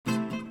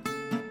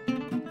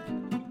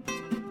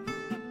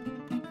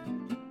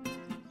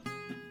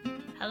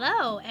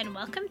Hello, and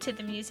welcome to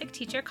the Music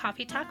Teacher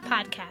Coffee Talk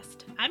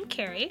podcast. I'm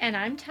Carrie. And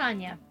I'm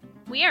Tanya.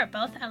 We are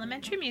both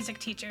elementary music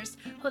teachers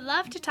who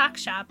love to talk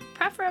shop,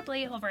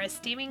 preferably over a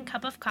steaming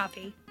cup of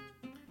coffee.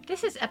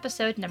 This is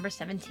episode number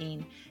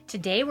 17.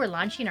 Today we're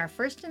launching our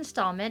first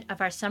installment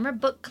of our summer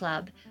book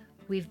club.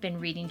 We've been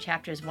reading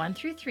chapters 1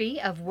 through 3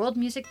 of World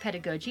Music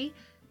Pedagogy,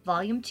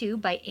 Volume 2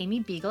 by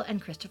Amy Beagle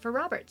and Christopher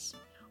Roberts.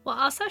 We'll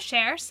also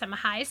share some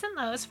highs and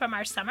lows from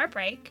our summer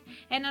break,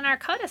 and in our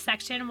CODA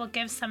section, we'll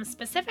give some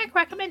specific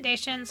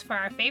recommendations for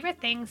our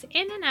favorite things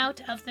in and out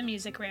of the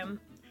music room.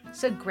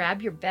 So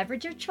grab your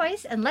beverage of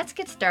choice and let's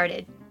get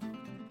started.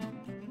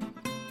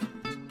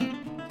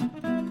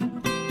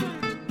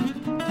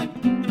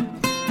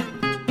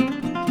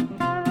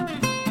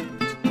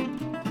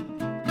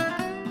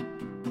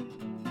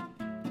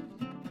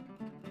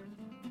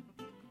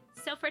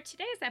 So for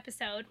today's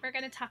episode, we're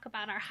going to talk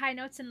about our high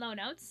notes and low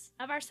notes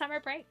of our summer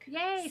break.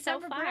 Yay, so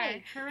summer far.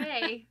 break.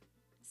 Hooray.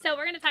 So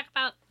we're going to talk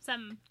about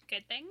some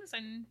good things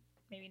and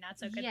maybe not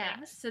so good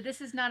things. So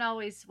this is not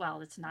always,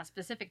 it's not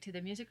specific to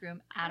the music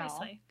room at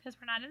Obviously, because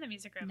we're not in the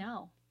music room. all.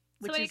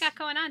 No. So what you got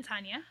going on,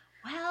 Tanya?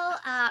 Well,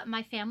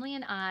 my family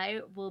and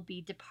I will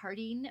be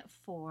departing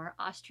for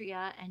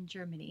Austria and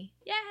Germany.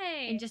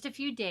 Yay! In just a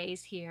few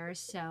days here.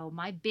 So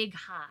my big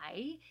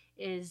high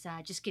is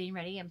just getting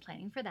ready and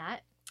planning for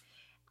that.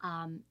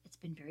 It's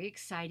been very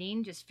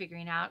exciting just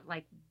figuring out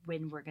like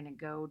when we're going to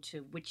go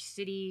to which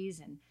cities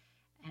and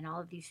all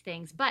of these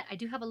things. But I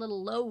do have a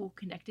little low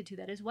connected to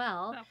that as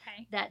well.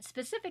 Okay. That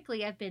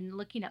specifically I've been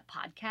looking at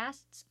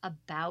podcasts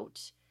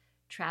about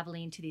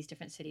traveling to these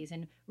different cities,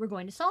 and we're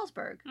going to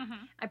Salzburg.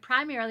 Mm-hmm. I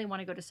primarily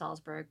want to go to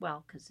Salzburg,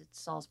 because it's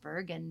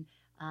Salzburg and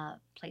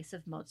place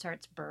of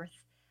Mozart's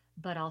birth,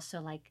 but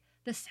also like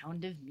the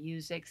Sound of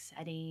Music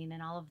setting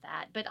and all of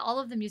that, but all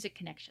of the music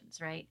connections,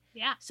 right?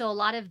 Yeah. So a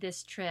lot of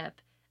this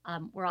trip,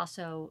 we're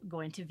also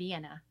going to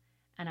Vienna,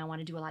 and I want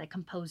to do a lot of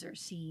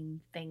composers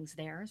seeing things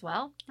there as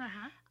well.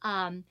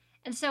 Uh-huh.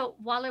 And so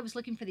while I was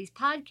looking for these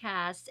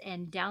podcasts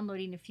and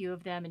downloading a few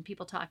of them and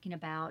people talking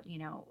about,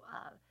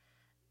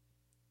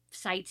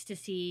 sites to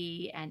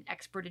see and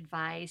expert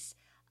advice,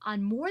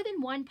 on more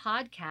than one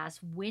podcast,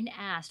 when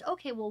asked,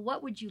 okay, well,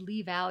 what would you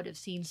leave out of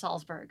seeing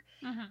Salzburg?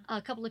 Mm-hmm.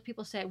 A couple of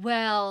people say,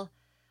 well,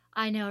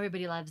 I know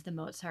everybody loves the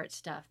Mozart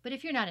stuff, but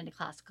if you're not into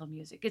classical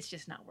music, it's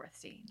just not worth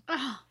seeing.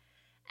 Oh.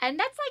 And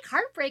that's like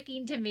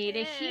heartbreaking to me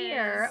to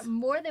hear is.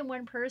 more than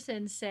one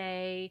person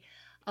say,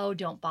 oh,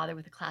 don't bother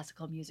with the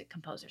classical music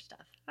composer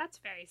stuff. That's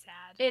very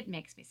sad. It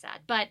makes me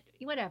sad. But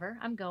whatever,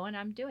 I'm going,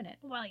 I'm doing it.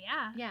 Well,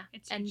 yeah. Yeah.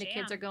 It's your And the jam.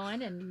 kids are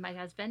going and my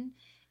husband,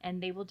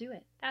 and they will do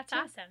it. That's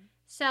Yeah. awesome.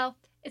 So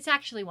it's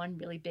actually one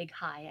really big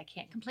high. I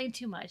can't complain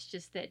too much,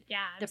 just that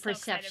Yeah. the I'm so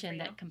excited perception for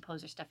you. that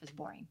composer stuff is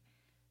boring.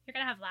 You're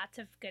going to have lots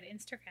of good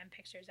Instagram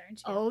pictures, aren't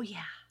you? Oh,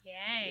 yeah.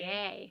 Yay.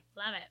 Yay.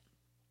 Love it.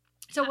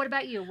 So what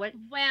about you? What?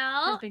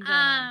 Well, has been going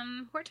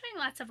on? we're doing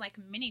lots of like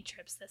mini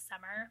trips this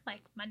summer. Like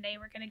Monday,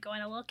 we're going to go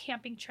on a little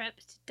camping trip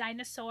to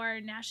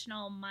Dinosaur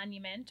National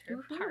Monument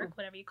or Woohoo. Park,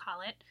 whatever you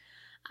call it,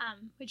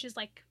 which is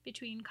like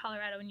between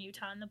Colorado and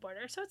Utah on the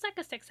border. So it's like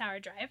a 6-hour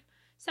drive.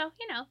 So,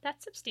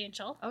 that's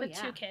substantial Oh, with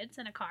yeah. 2 kids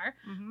in a car.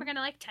 Mhm. We're going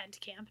to like tent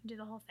camp and do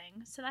the whole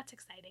thing. So that's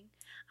exciting.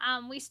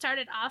 We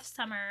started off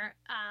summer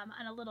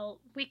on a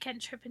little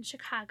weekend trip in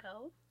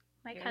Chicago.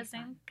 My Very cousin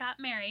fun. got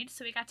married,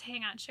 so we got to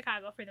hang out in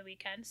Chicago for the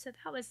weekend. So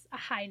that was a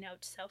high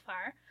note so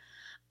far.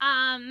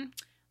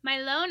 My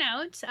low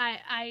note,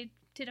 I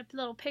did a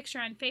little picture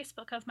on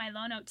Facebook of my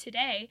low note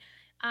today.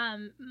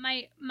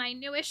 My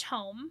newish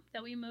home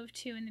that we moved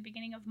to in the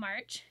beginning of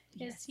March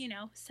Yes. is,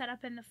 set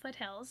up in the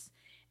foothills.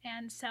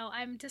 And so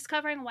I'm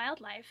discovering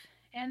wildlife.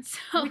 And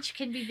so Which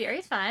can be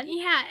very fun.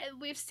 yeah,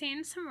 we've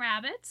seen some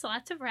rabbits,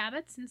 lots of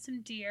rabbits and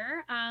some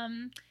deer.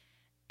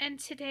 And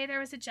today there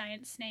was a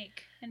giant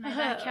snake in my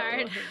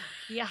backyard. Oh,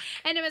 yeah.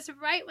 And it was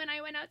right when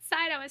I went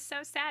outside. I was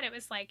so sad. It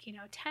was like, 10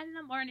 in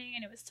the morning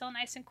and it was still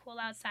nice and cool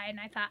outside. And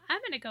I thought, I'm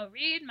going to go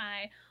read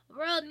my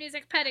World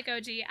Music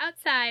Pedagogy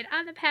outside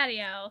on the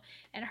patio.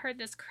 And I heard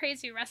this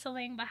crazy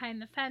rustling behind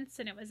the fence.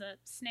 And it was a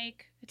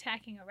snake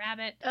attacking a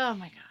rabbit. Oh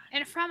my God.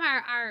 And from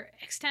our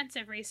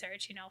extensive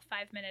research,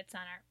 5 minutes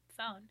on our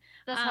phone,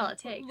 That's all it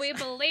takes. we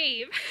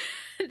believe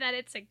that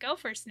it's a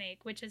gopher snake,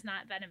 which is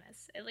not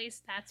venomous. At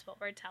least that's what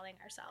we're telling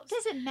ourselves.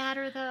 Does it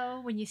matter though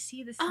when you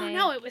see the snake? Oh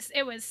no, it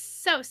was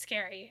so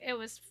scary. It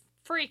was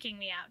freaking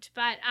me out.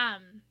 But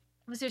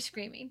Was there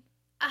screaming?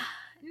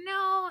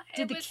 no.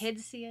 Did the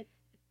kids see it?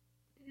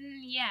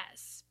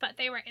 Yes, but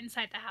they were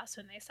inside the house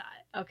when they saw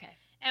it. Okay.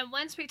 And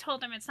once we told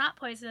them it's not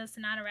poisonous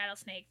and not a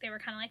rattlesnake, they were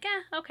kind of like,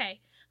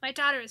 okay. My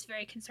daughter was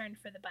very concerned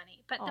for the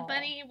bunny, but the Aw.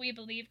 bunny we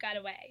believe got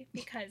away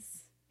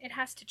because it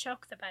has to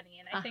choke the bunny,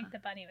 and I think the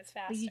bunny was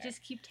faster. Well, you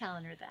just keep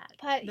telling her that.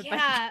 But The bunny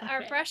yeah, got our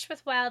away. brush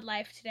with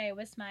wildlife today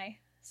was my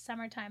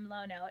summertime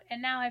low note.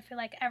 And now I feel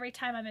like every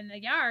time I'm in the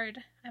yard,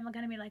 I'm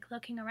going to be like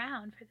looking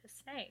around for the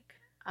snake.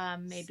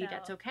 Maybe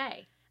that's So-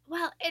 okay.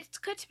 Well, it's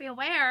good to be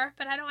aware,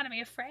 but I don't want to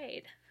be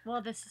afraid.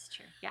 Well, this is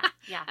true. Yeah,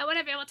 yeah. I want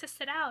to be able to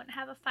sit out and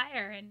have a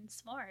fire and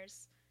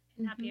s'mores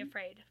and not be Mhm.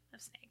 afraid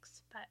of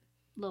snakes. But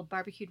little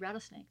barbecued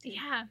rattlesnake. Too.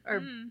 Yeah.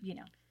 Or, you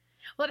know.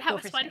 Well, that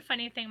was Gopher one snake.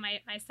 funny thing my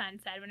son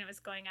said when it was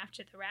going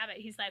after the rabbit.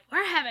 He's like,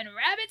 "We're having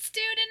rabbit stew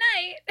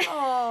tonight."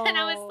 Oh. And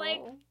I was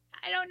like,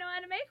 I don't know how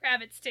to make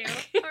rabbit stew,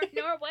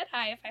 nor would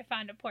I if I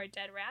found a poor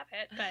dead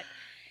rabbit. But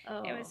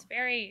it was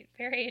very,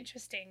 very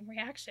interesting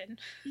reaction.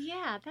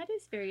 Yeah, that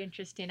is very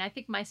interesting. I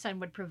think my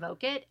son would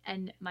provoke it,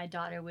 and my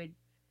daughter would.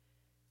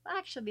 Well,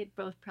 actually, they'd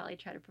both probably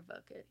try to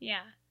provoke it.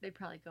 Yeah. They'd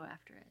probably go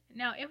after it.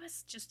 No, it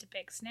was just a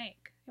big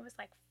snake. It was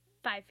like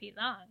 5 feet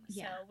long.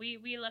 Yeah. So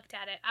we looked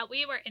at it.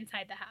 We were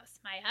inside the house.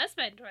 My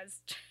husband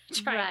was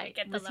trying to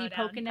get the Was he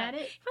poking at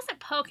it? He wasn't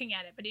poking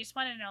at it, but he just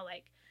wanted to know,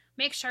 like,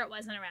 make sure it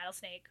wasn't a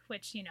rattlesnake,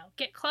 which,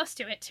 get close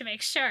to it to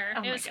make sure.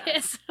 Oh it was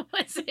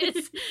my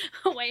his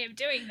way of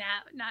doing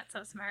that. Not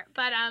so smart.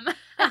 But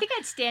I think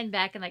I'd stand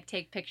back and like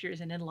take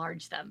pictures and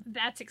enlarge them.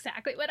 that's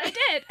exactly what I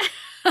did.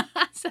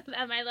 So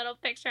that my little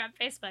picture on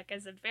Facebook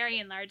is a very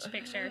enlarged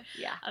picture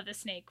of the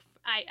snake.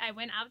 I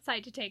went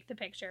outside to take the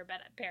picture, but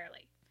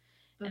barely.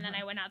 And then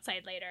I went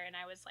outside later and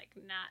I was like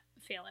not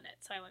feeling it.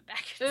 So I went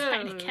back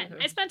inside again.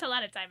 I spent a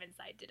lot of time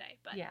inside today,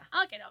 but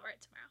I'll get over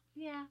it tomorrow.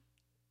 Yeah.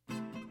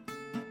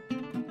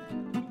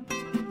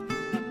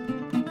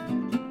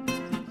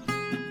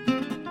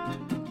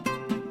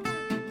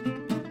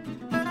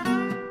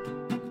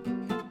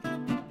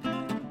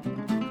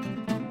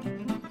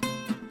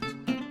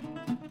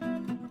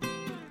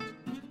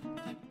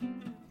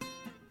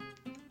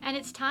 And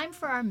it's time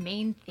for our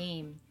main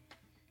theme.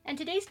 And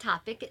today's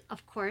topic,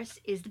 of course,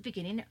 is the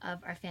beginning of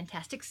our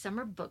fantastic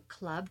Summer Book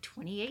Club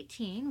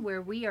 2018,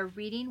 where we are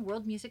reading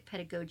World Music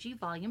Pedagogy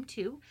Volume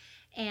 2.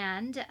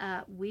 And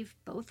we've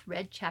both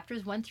read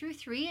chapters 1 through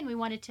 3, and we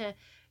wanted to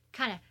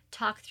kind of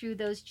talk through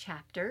those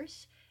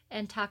chapters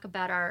and talk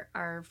about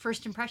our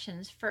first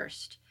impressions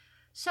first.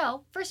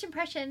 So, first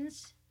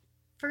impressions,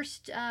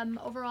 first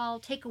overall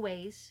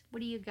takeaways. What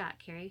do you got,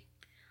 Carrie?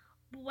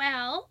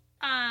 Well,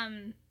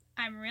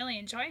 I'm really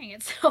enjoying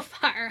it so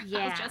far.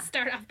 Yeah. I'll just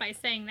start off by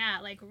saying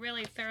that, like,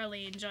 really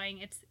thoroughly enjoying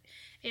it.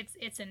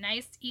 It's a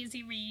nice,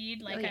 easy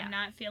read. Like, I'm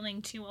not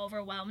feeling too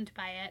overwhelmed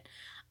by it.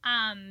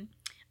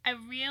 I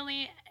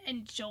really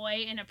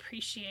enjoy and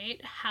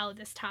appreciate how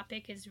this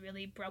topic is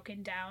really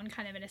broken down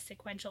kind of in a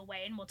sequential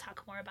way, and we'll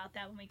talk more about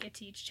that when we get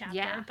to each chapter.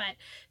 Yeah. But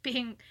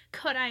being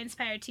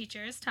Kodai-inspired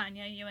teachers,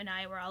 Tanya, you and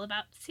I were all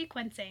about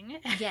sequencing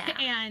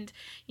and,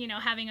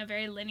 having a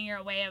very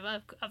linear way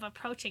of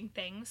approaching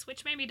things,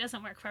 which maybe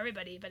doesn't work for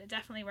everybody, but it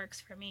definitely works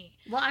for me.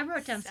 Well, I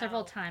wrote down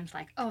several times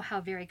like, oh,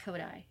 how very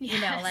Kodai,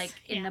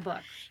 in the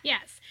book.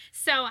 Yes.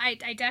 So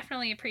I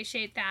definitely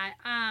appreciate that.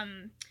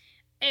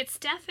 It's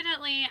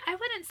definitely, I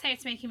wouldn't say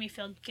it's making me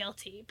feel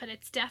guilty, but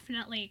it's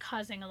definitely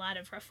causing a lot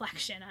of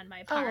reflection on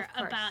my part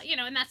about,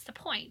 and that's the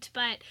point.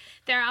 But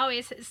there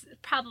always is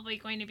probably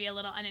going to be a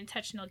little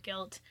unintentional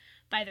guilt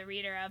by the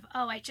reader of,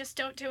 oh, I just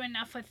don't do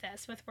enough with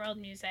this, with world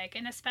music.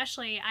 And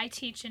especially I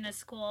teach in a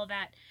school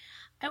that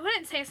I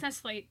wouldn't say it's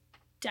necessarily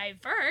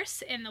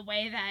diverse in the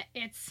way that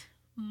it's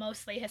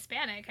mostly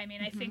Hispanic. I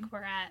mean, I think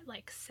we're at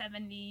like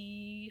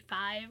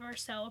 75 or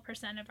so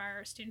 % of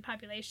our student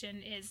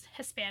population is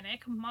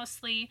Hispanic,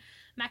 mostly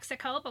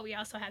Mexico, but we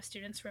also have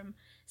students from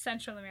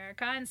Central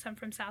America and some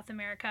from South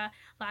America,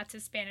 lots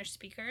of Spanish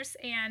speakers.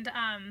 And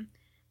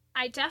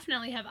I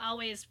definitely have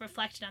always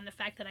reflected on the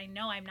fact that I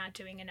know I'm not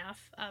doing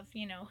enough of,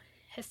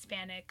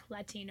 Hispanic,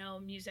 Latino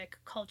music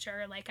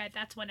culture. Like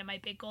that's one of my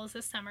big goals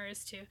this summer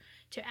is to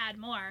add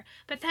more.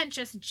 But then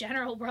just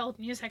general world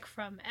music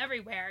from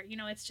everywhere,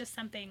 it's just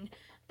something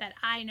that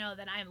I know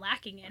that I'm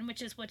lacking in,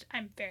 which is what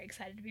I'm very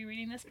excited to be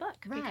reading this book.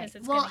 Right. Because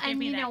it's going to give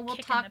me that we'll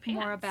kick talk in the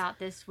pants. more about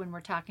this when we're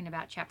talking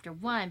about chapter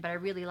 1, but I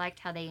really liked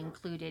how they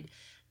included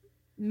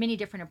many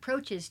different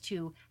approaches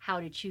to how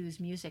to choose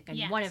music, and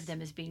one of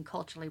them is being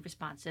culturally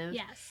responsive.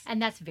 Yes.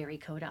 And that's very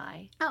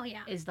Kodai. Oh,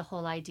 yeah. Is the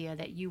whole idea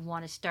that you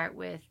want to start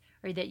with,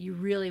 or that you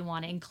really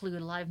want to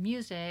include a lot of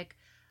music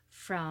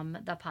from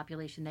the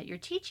population that you're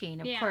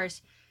teaching. Of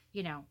course,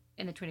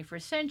 in the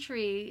 21st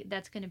century,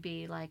 that's going to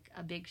be like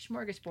a big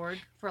smorgasbord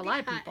for a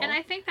lot of people. And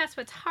I think that's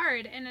what's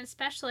hard, and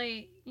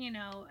especially,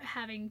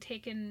 having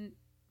taken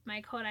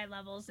my Kodai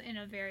levels in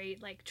a very,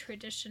 like,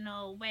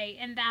 traditional way,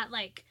 and that,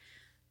 like,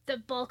 the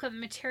bulk of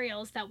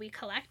materials that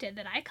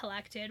I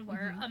collected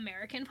were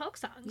American folk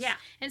songs. Yeah.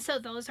 And so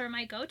those are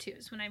my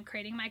go-tos when I'm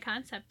creating my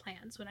concept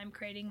plans, when I'm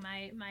creating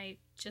my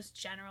just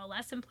general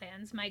lesson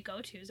plans. My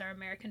go-tos are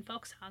American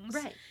folk songs.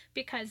 Right.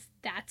 Because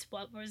that's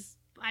what was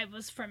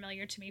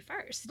familiar to me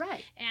first.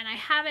 Right. And I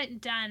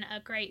haven't done a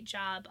great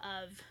job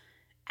of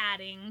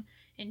adding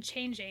and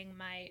changing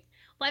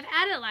I've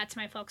added a lot to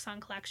my folk song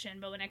collection,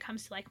 but when it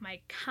comes to like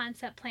my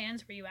concept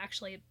plans where you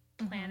actually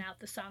plan out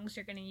the songs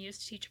you're going to use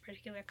to teach a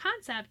particular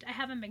concept, I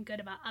haven't been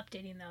good about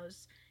updating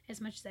those as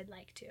much as I'd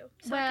like to.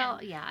 So I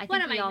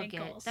think we all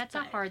get it. That's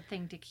a hard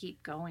thing to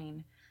keep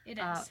going. It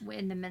is.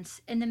 In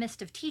the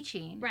midst of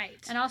teaching. Right.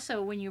 And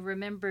also when you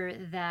remember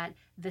that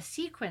the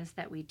sequence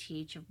that we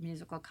teach of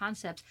musical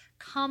concepts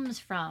comes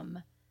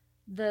from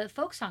the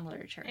folk song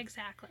literature.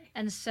 Exactly.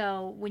 And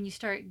so when you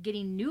start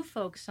getting new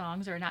folk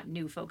songs, or not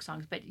new folk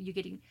songs, but you're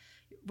getting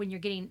when you're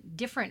getting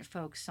different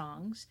folk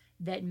songs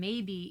that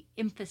maybe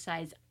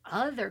emphasize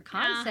other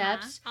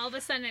concepts, all of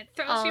a sudden it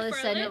throws all you of for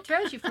a sudden a loop. it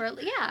throws you for a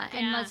yeah.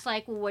 And Yeah. it's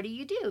like, well, what do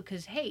you do?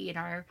 Because hey, in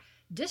our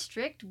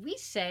district, we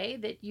say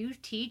that you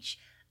teach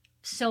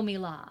so mi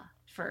la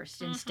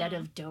first instead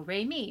of do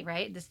re mi,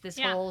 right? This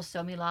Yeah. whole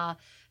so mi la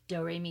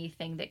do re mi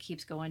thing that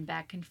keeps going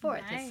back and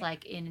forth. Right. It's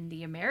like in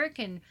the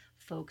American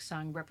folk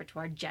song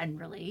repertoire,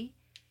 generally,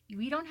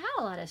 we don't have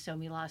a lot of so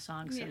mi la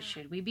songs, so Yeah.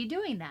 should we be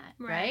doing that,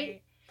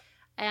 right?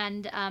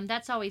 And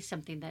that's always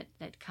something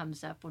that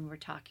comes up when we're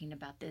talking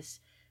about this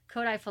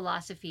Kodály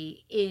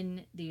philosophy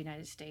in the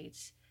United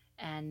States,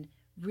 and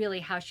really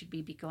how should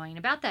we be going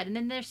about that. And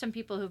then there's some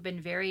people who've been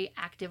very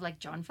active, like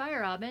John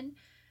Feyerabend,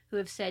 who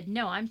have said,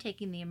 no, I'm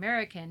taking the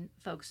American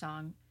folk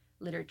song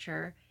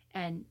literature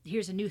and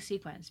here's a new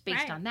sequence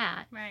based on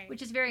that,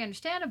 which is very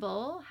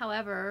understandable.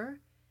 However,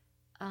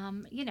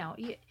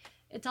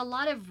 it's a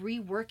lot of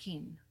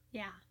reworking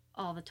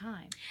all the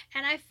time.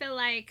 And I feel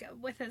like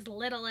with as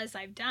little as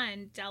I've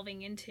done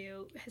delving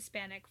into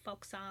Hispanic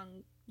folk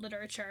song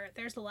literature,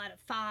 there's a lot of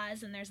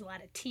fas and there's a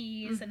lot of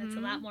tis, and it's a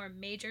lot more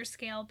major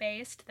scale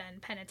based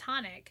than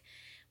pentatonic,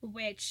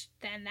 which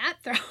then that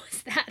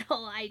throws that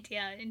whole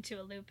idea into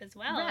a loop as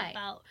well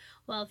about,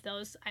 well, if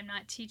those, I'm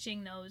not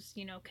teaching those,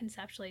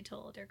 conceptually to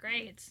older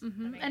grades.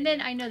 And then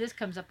I know this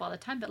comes up all the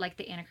time, but like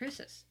the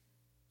Anacrusis.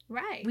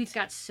 Right. We've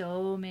got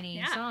so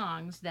many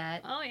songs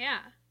that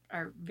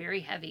are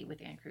very heavy with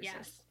Anacrusis.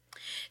 Yes.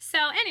 So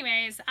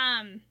anyways,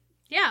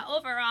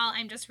 overall,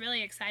 I'm just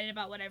really excited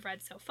about what I've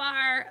read so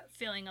far,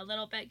 feeling a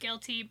little bit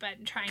guilty,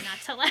 but trying not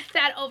to let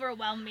that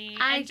overwhelm me.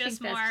 And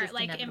just more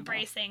like inevitable.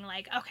 Embracing,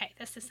 like, okay,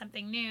 this is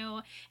something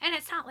new. And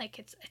it's not like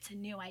it's a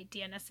new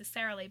idea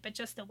necessarily, but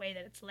just the way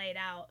that it's laid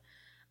out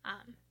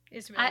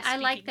is really I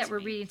like that we're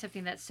me. reading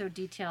something that's so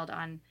detailed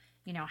on,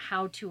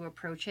 how to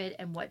approach it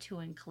and what to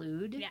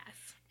include.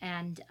 Yes.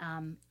 And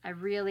I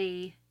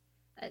really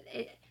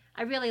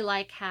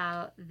like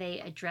how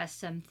they address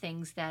some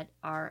things that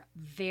are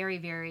very,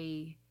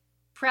 very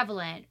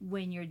prevalent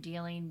when you're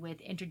dealing with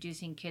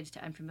introducing kids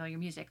to unfamiliar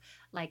music.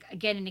 Like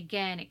again and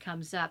again, it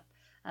comes up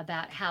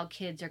about how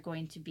kids are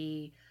going to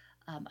be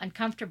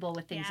uncomfortable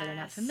with things that are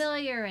not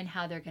familiar, and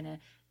how they're going to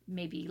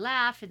maybe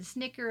laugh and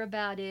snicker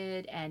about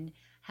it and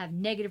have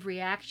negative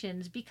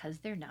reactions because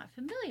they're not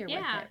familiar with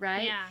it,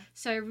 right? Yeah.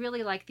 So I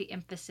really like the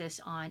emphasis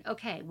on,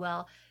 okay,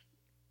 well,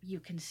 you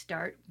can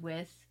start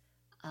with,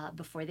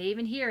 before they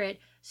even hear it,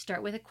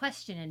 start with a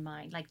question in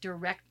mind, like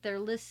direct their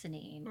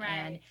listening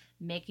and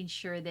making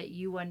sure that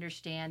you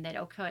understand that,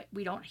 okay,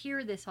 we don't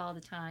hear this all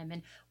the time.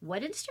 And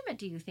what instrument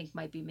do you think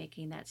might be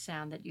making that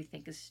sound that you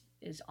think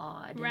is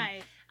odd? Right.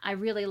 And I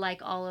really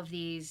like all of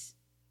these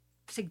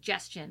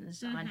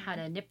suggestions on how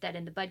to nip that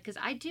in the bud, because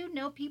I do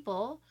know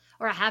people,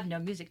 or I have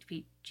known music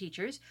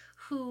teachers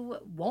who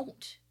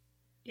won't,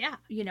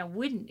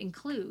 wouldn't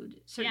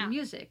include certain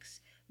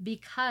musics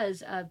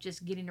because of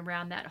just getting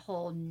around that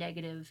whole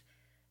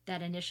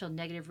that initial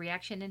negative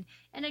reaction.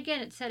 And again,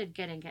 it said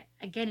again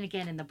and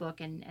again in the book,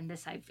 and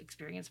this I've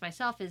experienced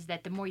myself, is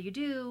that the more you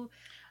do,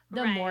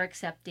 the more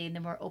accepting, the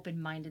more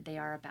open-minded they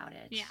are about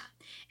it. Yeah.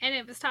 And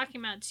it was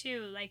talking about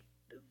too, like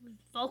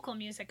vocal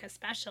music,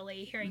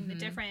 especially hearing the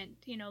different,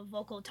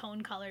 vocal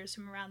tone colors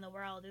from around the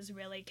world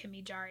can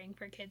be jarring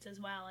for kids as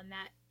well. And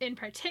that in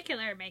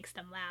particular makes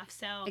them laugh.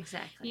 So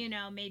exactly,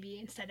 maybe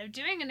instead of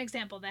doing an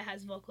example that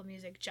has vocal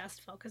music,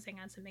 just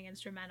focusing on something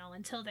instrumental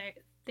until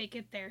they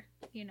get their,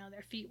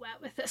 their feet wet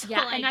with this whole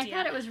idea. And I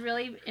thought it was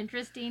really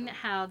interesting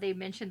how they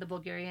mentioned the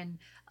Bulgarian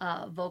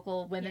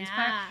vocal women's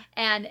choir.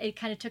 And it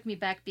kind of took me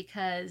back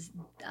because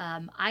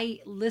I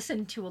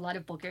listened to a lot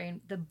of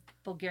the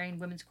Bulgarian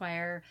women's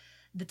choir,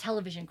 the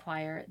television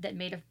choir that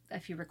made a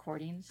few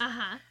recordings.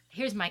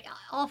 Here's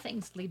all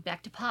things lead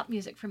back to pop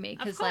music for me,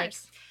 because like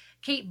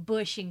Kate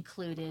Bush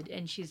included,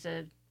 and she's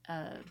a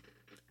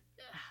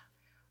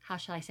how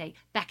shall I say,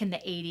 back in the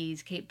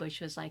 80s, Kate Bush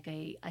was like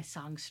a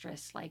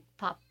songstress, like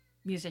pop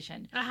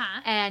musician.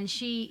 And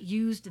she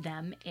used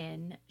them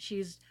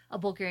she's a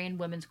Bulgarian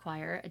women's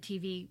choir, a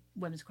TV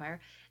women's choir,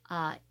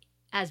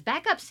 as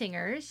backup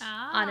singers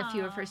on a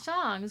few of her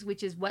songs,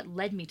 which is what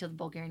led me to the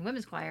Bulgarian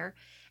women's choir.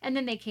 And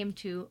then they came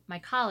to my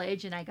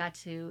college and I got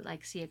to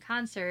like see a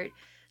concert.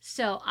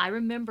 So I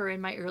remember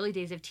in my early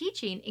days of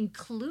teaching,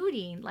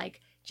 including like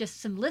just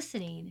some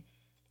listening,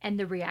 and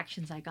the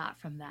reactions I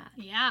got from that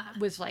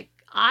was like,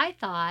 I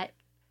thought,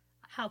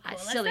 how cool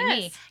is silly this?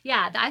 Me.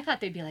 Yeah, I thought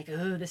they'd be like,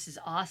 oh, this is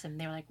awesome.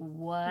 They were like,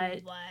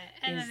 what?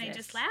 And then they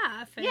just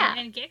laugh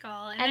and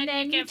giggle. And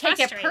then you get take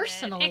it frustrated.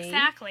 personally.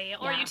 Exactly.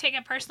 Or you take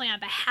it personally on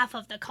behalf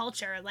of the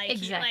culture. Like,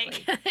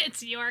 exactly. Like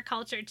it's your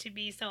culture to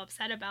be so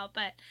upset about.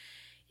 But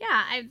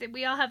Yeah,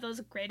 we all have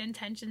those great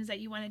intentions that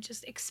you want to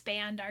just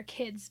expand our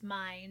kids'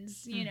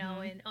 minds, you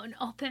know, and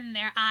open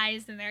their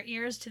eyes and their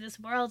ears to this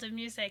world of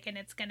music, and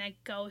it's going to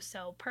go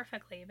so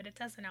perfectly, but it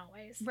doesn't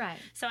always. Right.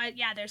 So,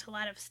 there's a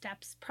lot of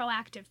steps,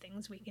 proactive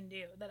things we can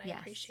do that I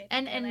appreciate.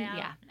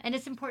 And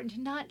it's important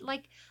to not,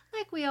 like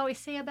we always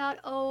say about,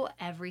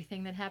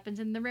 everything that happens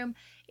in the room,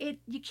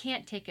 you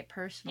can't take it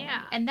personally.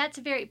 Yeah. And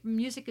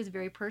music is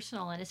very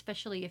personal, and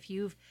especially if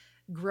you've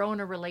grown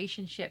a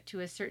relationship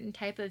to a certain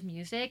type of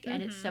music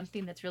and it's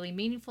something that's really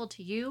meaningful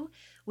to you,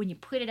 when you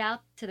put it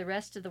out to the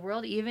rest of the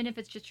world, even if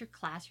it's just your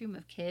classroom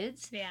of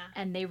kids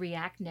and they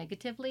react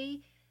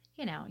negatively,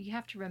 you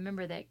have to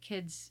remember that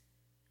kids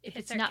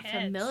it's not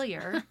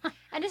familiar,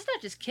 and it's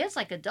not just kids,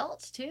 like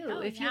adults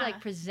too. If you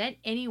like present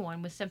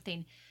anyone with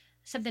something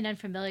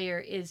unfamiliar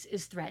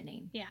is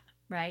threatening. Yeah.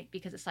 Right?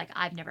 Because it's like,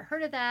 I've never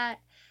heard of that.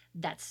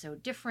 That's so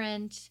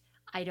different.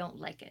 I don't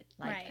like it,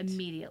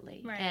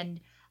 immediately. Right. And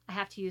I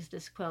have to use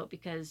this quote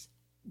because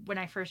when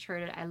I first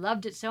heard it, I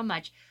loved it so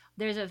much.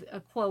 There's a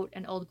quote,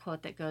 an old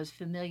quote that goes,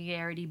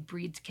 "Familiarity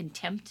breeds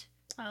contempt."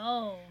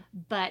 Oh.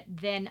 But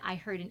then I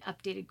heard an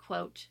updated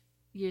quote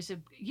years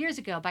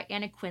ago by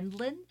Anna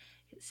Quindlen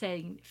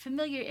saying,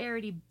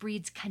 "Familiarity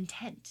breeds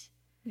content."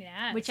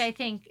 Yeah. Which I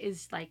think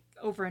is like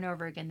over and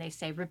over again, they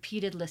say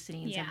repeated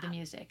listenings of the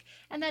music.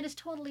 And that is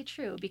totally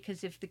true,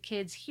 because if the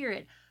kids hear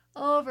it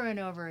over and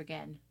over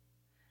again,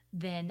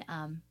 then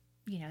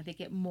they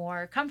get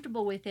more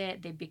comfortable with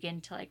it. They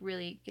begin to like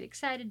really get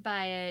excited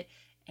by it,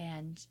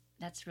 and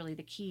that's really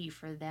the key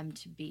for them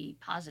to be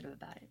positive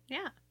about it.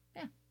 Yeah.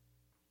 Yeah.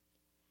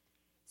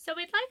 So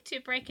we'd like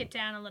to break it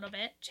down a little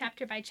bit,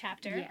 chapter by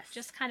chapter. Yes.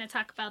 Just kind of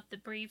talk about the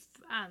brief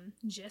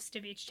gist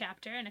of each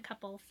chapter and a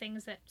couple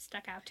things that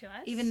stuck out to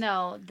us. Even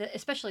though,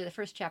 especially the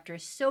first chapter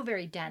is so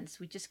very dense,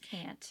 we just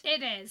can't.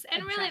 It is.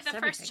 And really the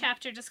first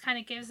chapter just kind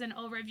of gives an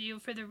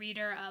overview for the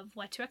reader of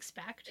what to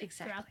expect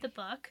throughout the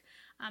book,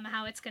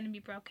 how it's going to be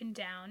broken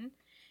down.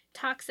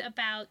 Talks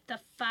about the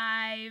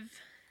 5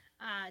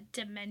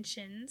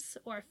 dimensions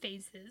or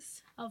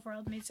phases of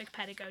world music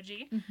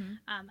pedagogy: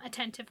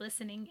 attentive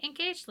listening,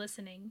 engaged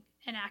listening,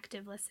 and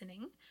active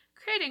listening,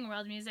 creating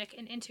world music,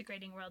 and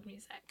integrating world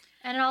music.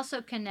 And it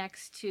also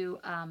connects to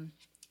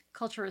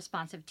culture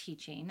responsive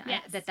teaching.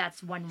 Yes.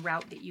 That's one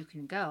route that you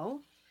can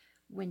go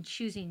when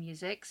choosing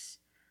musics.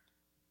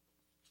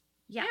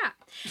 Yeah.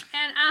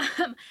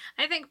 And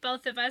I think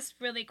both of us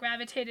really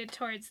gravitated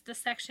towards the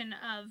section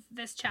of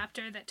this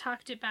chapter that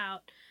talked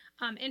about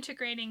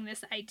integrating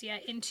this idea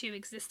into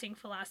existing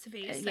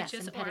philosophies such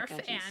as Orff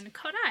and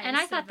Kodai. And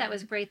I thought that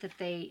was great that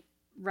they,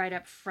 right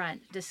up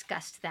front,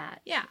 discussed that.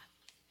 Yeah.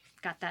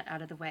 Got that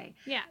out of the way.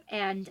 Yeah.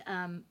 And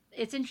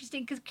it's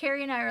interesting because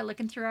Carrie and I are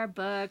looking through our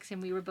books,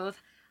 and we were both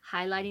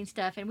highlighting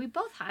stuff, and we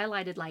both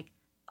highlighted like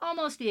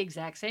almost the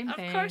exact same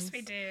thing. Of course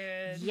we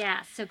did.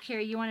 Yeah. So,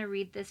 Carrie, you want to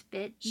read this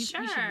bit?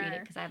 Sure. You should read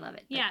it because I love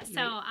it. Yeah.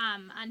 So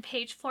on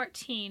page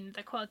 14,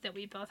 the quote that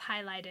we both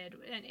highlighted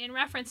in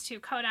reference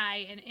to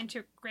Kodai and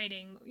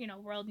integrating,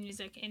 world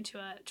music into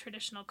a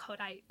traditional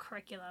Kodai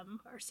curriculum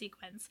or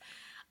sequence.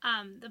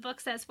 The book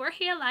says, "Were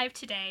he alive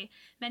today,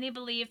 many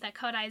believe that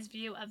Kodai's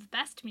view of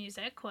best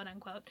music, quote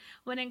unquote,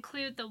 would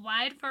include the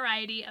wide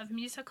variety of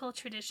musical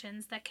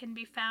traditions that can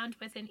be found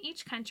within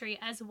each country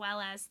as well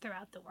as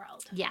throughout the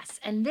world." Yes,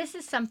 and this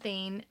is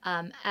something,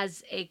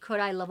 as a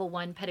Kodai Level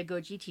 1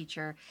 pedagogy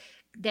teacher,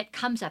 that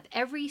comes up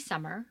every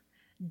summer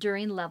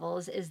during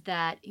levels, is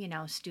that,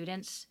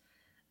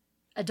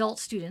 adult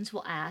students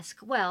will ask,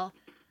 well,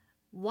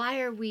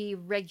 why are we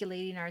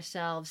regulating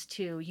ourselves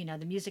to,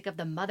 the music of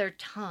the mother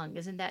tongue?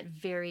 Isn't that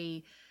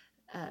very,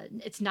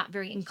 it's not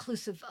very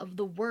inclusive of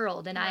the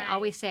world? And I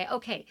always say,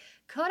 okay,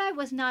 Kodai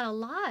was not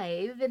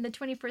alive in the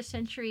 21st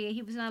century.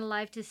 He was not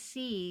alive to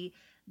see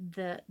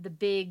the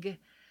big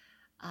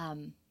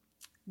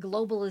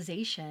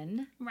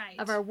globalization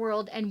of our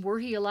world. And were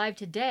he alive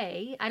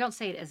today, I don't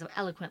say it as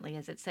eloquently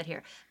as it's said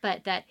here,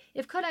 but that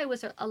if Kodai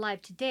was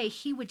alive today,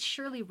 he would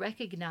surely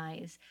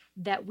recognize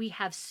that we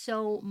have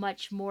so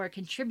much more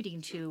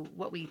contributing to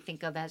what we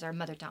think of as our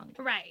mother tongue.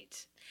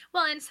 Right.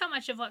 Well, and so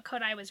much of what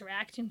Kodai was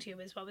reacting to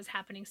is what was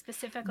happening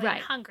specifically in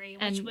Hungary,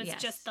 which was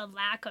just the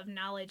lack of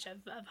knowledge of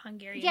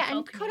Hungarian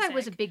folk Kodai music.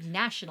 was a big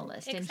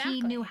nationalist, and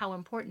he knew how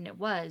important it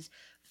was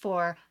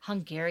for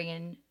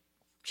Hungarian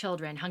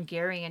children,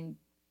 Hungarian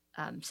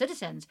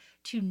citizens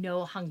to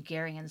know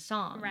Hungarian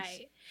songs.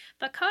 Right.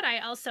 But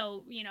Kodai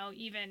also,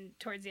 even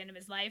towards the end of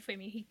his life,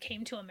 he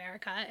came to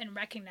America and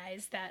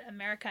recognized that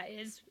America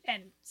is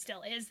and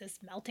still is this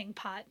melting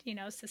pot,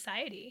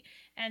 society.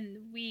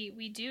 And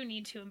we do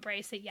need to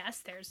embrace that,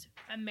 yes, there's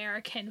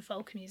American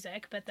folk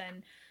music, but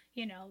then,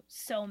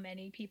 so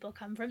many people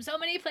come from so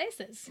many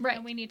places. Right.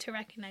 And we need to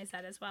recognize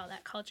that as well.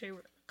 That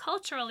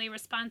culturally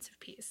responsive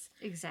piece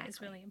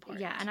is really important.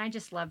 Yeah, and I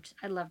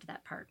loved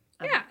that part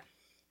of it.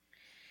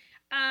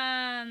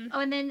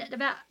 And then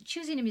about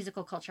choosing a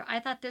musical culture, I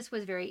thought this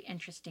was very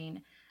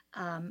interesting.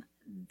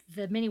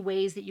 The many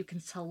ways that you can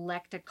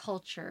select a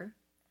culture,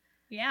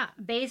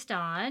 based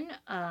on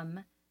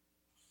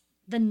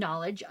the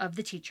knowledge of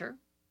the teacher,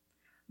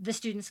 the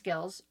student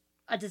skills,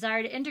 a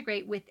desire to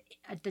integrate with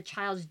the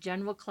child's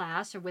general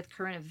class or with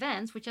current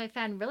events, which I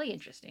found really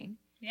interesting.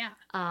 Yeah.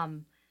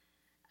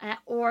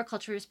 Or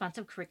culturally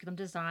responsive curriculum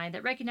design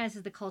that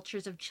recognizes the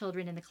cultures of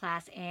children in the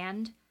class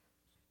and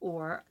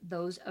or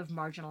those of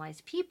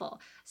marginalized people.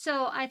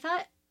 So I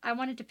thought I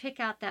wanted to pick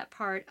out that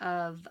part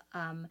of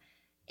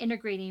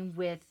integrating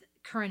with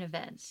current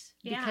events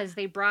because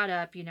they brought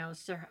up,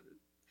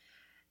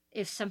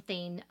 if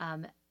something,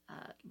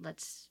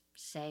 let's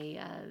say,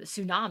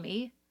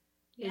 tsunami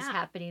is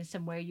happening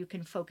somewhere, you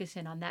can focus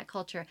in on that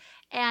culture.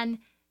 And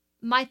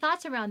my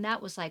thoughts around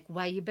that was like,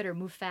 well, you better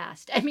move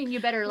fast. I mean, you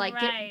better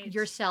get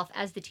yourself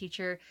as the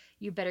teacher,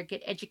 you better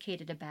get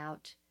educated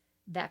about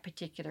that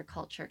particular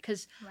culture.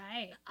 Because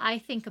I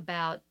think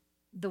about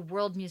the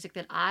world music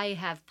that I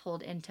have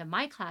pulled into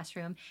my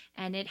classroom,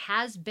 and it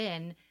has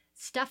been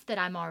stuff that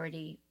I'm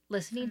already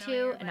listening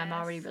to and I'm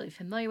already really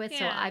familiar with.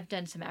 So I've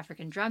done some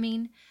African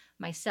drumming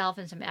myself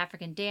and some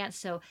African dance.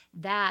 So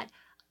that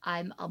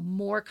I'm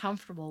more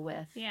comfortable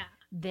with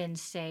than,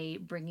 say,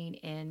 bringing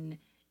in,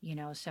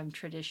 some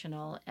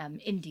traditional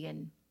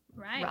Indian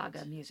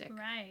raga music.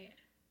 Right.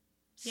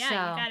 Yeah,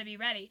 you got to be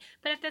ready.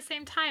 But at the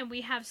same time,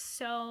 we have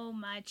so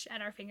much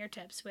at our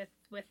fingertips with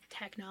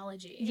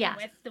technology,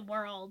 with the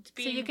world.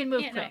 So you can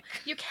move quick.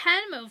 You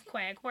can move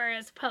quick,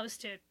 whereas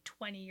opposed to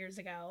 20 years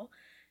ago,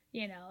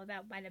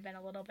 that might have been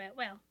a little bit,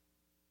 well,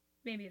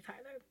 maybe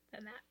farther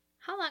than that.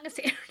 How long has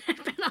the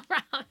internet been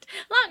around?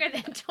 Longer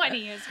than 20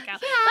 years ago.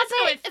 Yeah, let's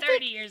go with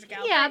 30 years ago.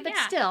 Yeah, but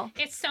still.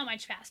 It's so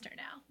much faster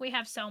now. We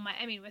have so much.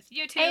 I mean, with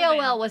YouTube.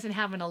 AOL wasn't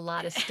having a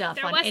lot of stuff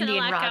on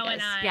Indian ragas.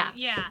 Going on.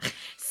 Yeah.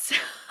 So,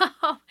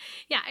 I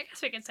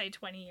guess we could say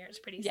 20 years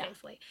pretty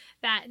safely.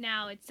 That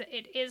now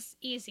it is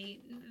easy.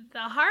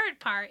 The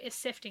hard part is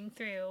sifting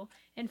through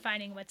and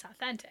finding what's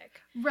authentic.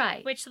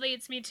 Right. Which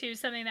leads me to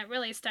something that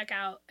really stuck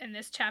out in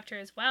this chapter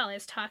as well,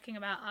 is talking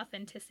about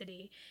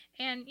authenticity.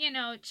 And,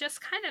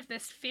 just kind of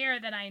this fear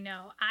that I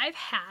know I've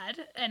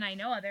had, and I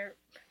know other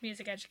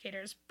music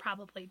educators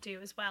probably do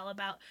as well,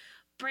 about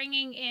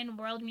bringing in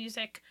world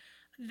music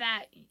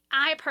that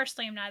I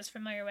personally am not as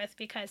familiar with,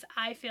 because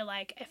I feel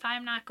like if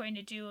I'm not going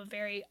to do a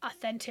very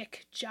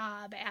authentic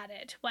job at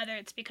it, whether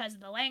it's because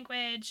of the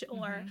language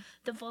or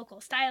the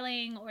vocal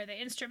styling or the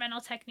instrumental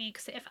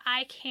techniques, if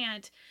I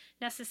can't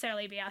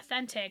necessarily be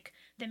authentic,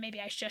 then maybe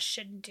I just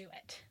shouldn't do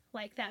it.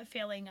 Like that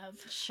feeling of,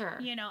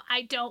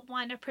 I don't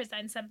want to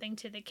present something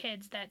to the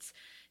kids that's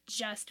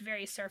just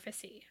very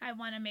surfacey. I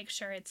want to make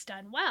sure it's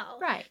done well.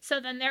 Right. So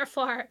then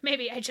therefore,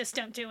 maybe I just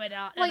don't do it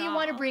at Well, you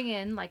want to bring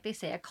in, like they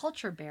say, a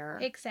culture bearer.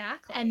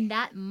 Exactly. And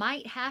that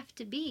might have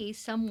to be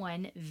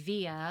someone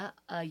via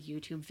a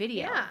YouTube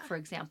video, for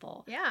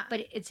example. Yeah.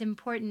 But it's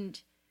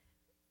important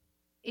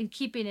in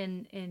keeping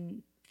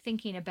in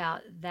thinking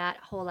about that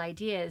whole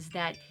idea is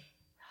that,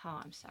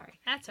 I'm sorry.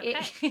 That's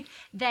okay.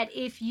 That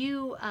if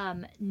you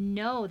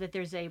know that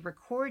there's a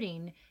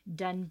recording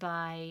done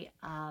by,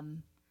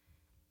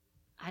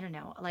 I don't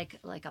know, like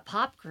a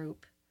pop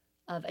group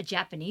of a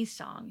Japanese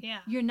song,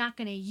 you're not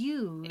going to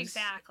use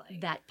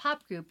that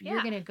pop group.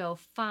 You're going to go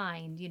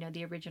find,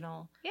 the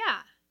original. Yeah.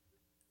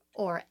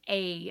 Or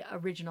a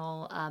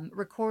original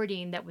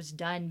recording that was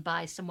done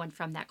by someone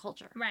from that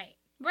culture. Right.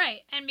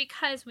 Right. And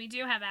because we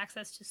do have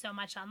access to so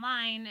much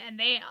online, and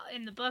they,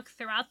 in the book,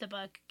 throughout the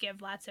book,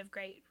 give lots of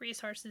great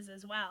resources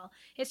as well.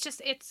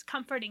 It's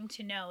comforting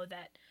to know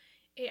that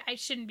I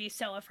shouldn't be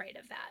so afraid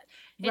of that.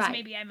 As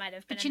maybe I might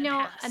have been in the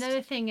past.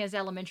 Another thing as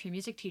elementary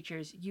music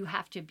teachers, you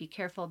have to be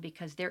careful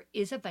because there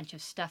is a bunch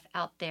of stuff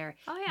out there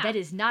that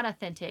is not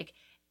authentic.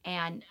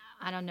 And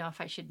I don't know if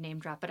I should name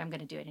drop, but I'm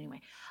going to do it anyway.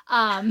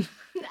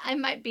 I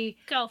might be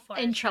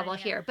in trouble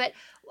here. But,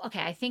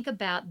 okay, I think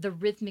about the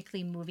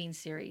Rhythmically Moving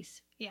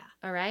series. Yeah.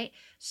 All right.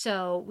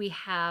 So we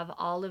have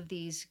all of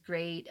these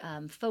great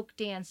folk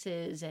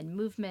dances and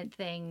movement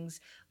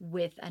things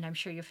with, and I'm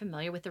sure you're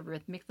familiar with the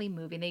Rhythmically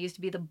Moving. They used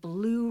to be the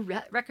blue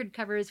record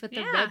covers with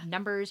the red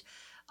numbers.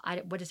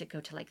 What does it go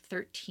to, like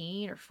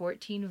 13 or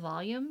 14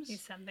 volumes?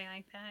 Something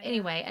like that.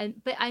 Anyway,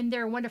 and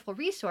they're a wonderful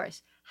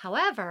resource.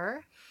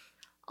 However,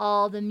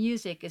 all the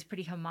music is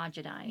pretty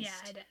homogenized.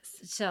 Yeah, it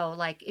is. So,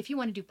 like, if you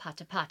want to do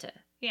pata pata,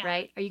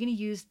 right? Are you going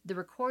to use the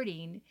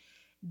recording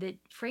that,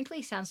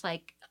 frankly, sounds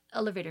like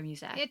elevator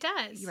music? It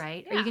does.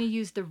 Right? Yeah. Are you going to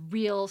use the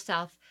real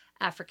South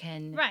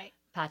African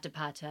pata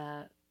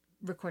pata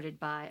recorded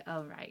by,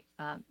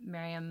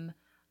 Miriam,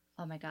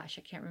 oh my gosh,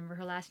 I can't remember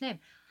her last name.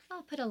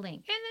 I'll put a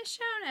link.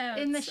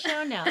 In the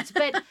show notes.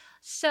 But,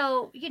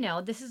 so,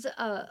 this is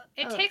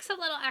It takes a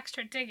little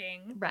extra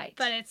digging. Right.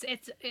 But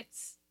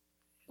it's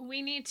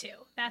we need to.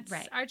 That's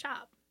our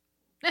job.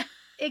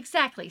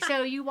 Exactly.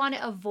 So you want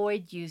to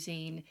avoid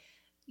using,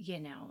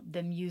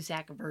 the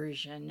Muzak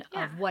version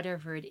of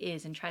whatever it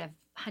is and try to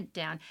hunt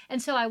down.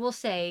 And so I will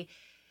say,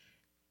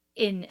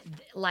 in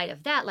light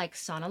of that, like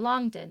Sana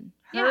Longden,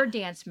 her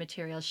dance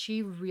material,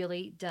 she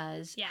really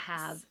does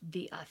have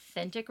the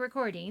authentic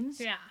recordings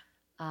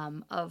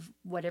of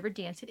whatever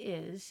dance it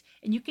is.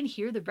 And you can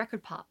hear the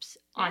record pops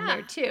on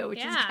there too,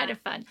 which is kind of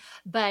fun.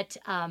 But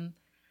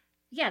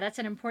yeah, that's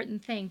an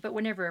important thing. But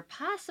whenever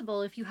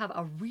possible, if you have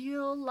a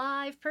real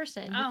live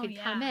person who Oh, could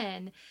come yeah.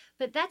 in,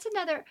 but that's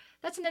another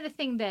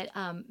thing that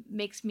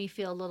makes me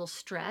feel a little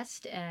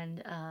stressed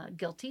and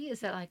guilty.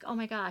 Is that like, oh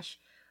my gosh,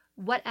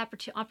 what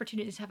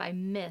opportunities have I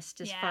missed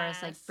as far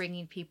as like Yes.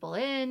 bringing people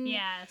in,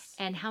 Yes.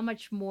 and how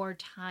much more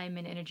time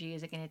and energy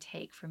is it going to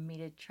take for me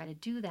to try to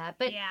do that?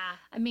 But Yeah.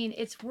 I mean,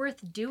 it's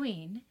worth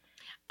doing.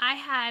 I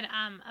had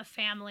a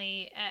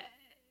family at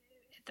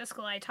the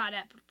school I taught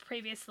at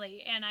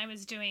previously, and I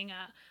was doing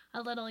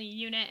a little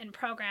unit and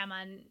program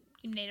on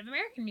Native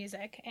American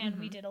music, and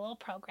we Hmm. did a little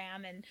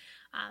program, and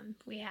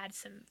we had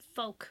some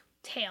folk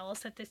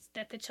tales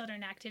that the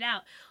children acted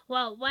out.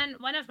 Well,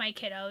 one of my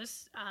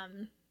kiddos,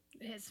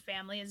 his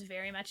family is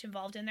very much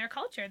involved in their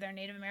culture, their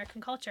Native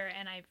American culture,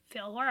 and I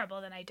feel horrible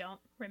that I don't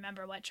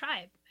remember what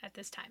tribe at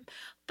this time.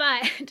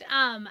 But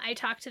I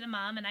talked to the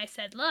mom and I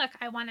said, "Look,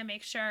 I want to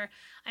make sure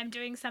I'm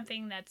doing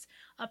something that's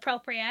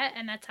appropriate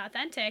and that's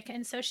authentic."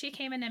 And so she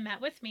came in and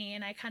met with me,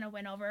 and I kind of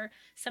went over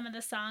some of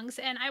the songs,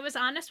 and I was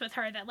honest with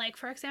her that, like,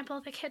 for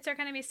example, the kids are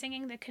going to be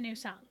singing the canoe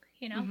song,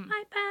 Hmm.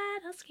 my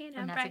battles can't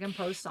And that's a break.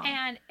 composed song.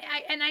 And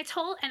I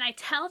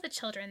tell the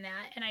children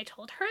that, and I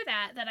told her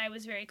that I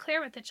was very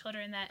clear with the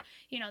children that,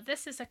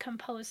 this is a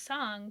composed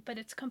song, but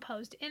it's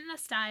composed in the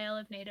style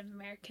of Native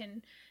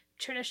American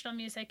traditional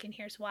music, and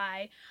here's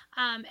why.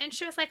 And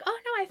she was like, "Oh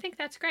no, I think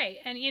that's great."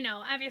 And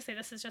obviously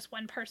this is just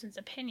one person's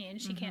opinion.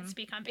 She can't Hmm.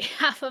 speak on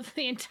behalf of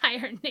the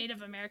entire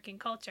Native American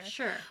culture.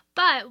 Sure.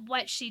 But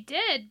what she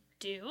did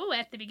do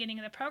at the beginning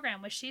of the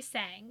program was she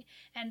sang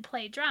and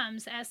played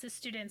drums as the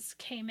students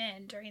came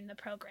in during the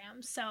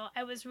program. So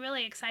I was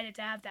really excited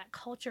to have that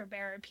culture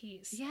bearer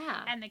piece.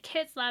 Yeah. And the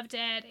kids loved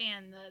it,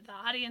 and the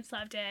audience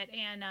loved it,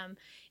 and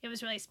it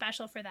was really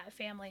special for that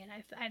family. And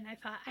I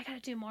thought, I got to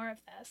do more of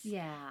this.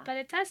 Yeah. But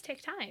it does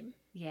take time.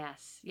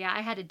 Yes. Yeah,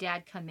 I had a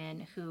dad come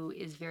in who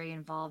is very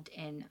involved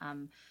in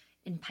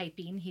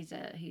piping. He's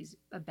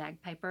a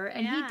bagpiper,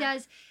 and he Yeah.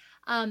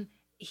 does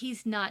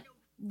he's not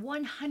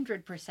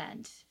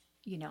 100%,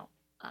 you know,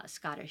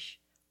 Scottish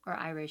or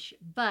Irish,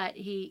 but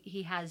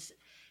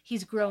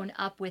he's grown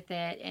up with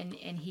it,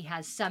 and he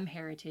has some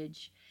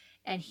heritage,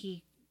 and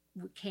he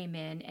came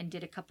in and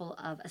did a couple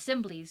of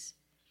assemblies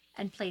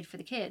and played for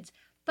the kids.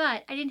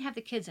 But I didn't have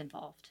the kids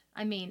involved.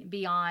 I mean,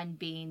 beyond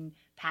being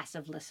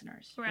passive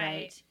listeners, right?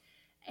 Right.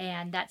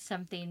 And that's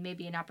something,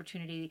 maybe an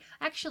opportunity.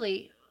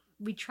 Actually,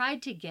 we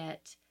tried to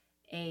get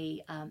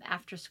a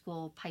after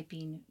school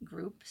piping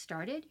group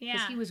started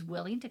because Yeah. he was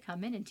willing to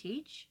come in and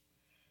teach,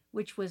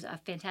 which was a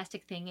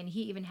fantastic thing. And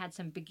he even had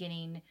some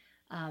beginning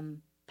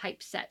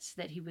pipe sets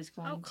that he was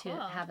going to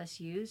cool. have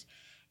us use.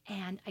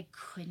 And I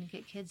couldn't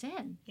get kids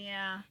in.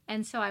 Yeah.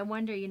 And so I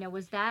wonder,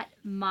 was that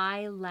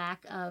my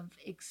lack of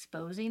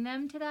exposing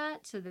them to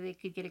that so that they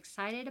could get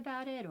excited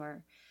about it?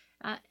 Or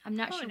I'm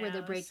not Who sure where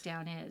the knows?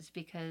 breakdown is,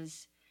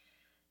 because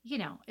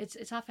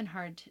it's often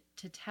hard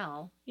to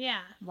tell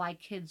Yeah. why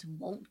kids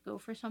won't go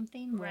for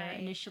something where Right.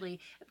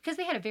 initially, because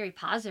they had a very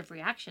positive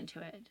reaction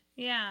to it.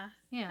 Yeah.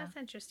 Yeah, That's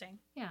interesting.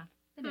 yeah,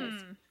 it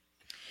is.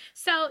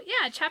 So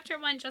yeah, chapter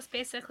 1 just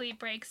basically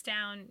breaks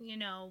down,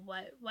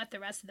 what the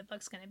rest of the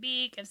book's going to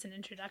be, gives an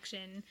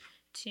introduction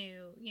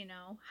to,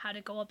 how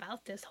to go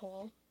about this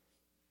whole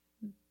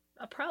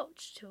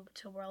approach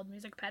to world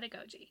music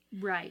pedagogy.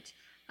 Right.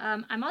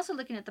 I'm also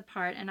looking at the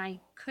part, and I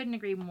couldn't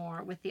agree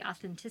more with the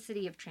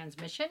authenticity of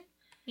transmission.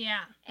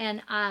 Yeah.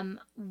 And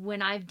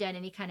when I've done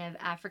any kind of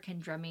African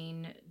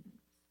drumming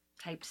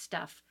type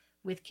stuff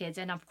with kids,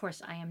 and of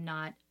course I am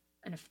not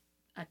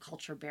a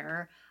culture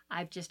bearer,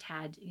 I've just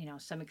had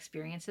some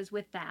experiences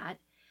with that.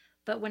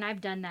 But when I've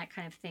done that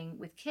kind of thing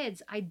with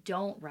kids, I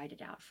don't write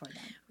it out for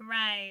them.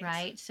 Right.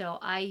 Right. So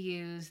I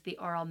use the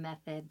oral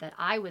method that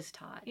I was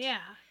taught. Yeah.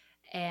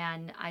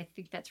 And I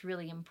think that's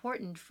really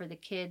important for the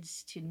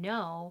kids to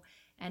know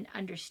and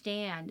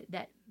understand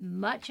that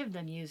much of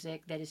the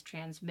music that is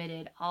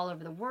transmitted all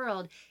over the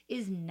world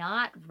is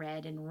not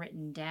read and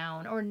written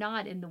down, or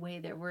not in the way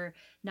that we're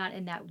not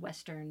in that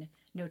Western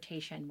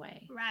notation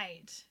way.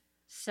 Right.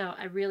 So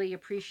I really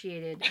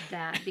appreciated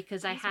that,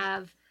 because I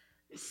have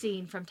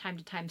seen from time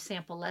to time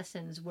sample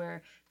lessons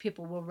where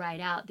people will write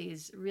out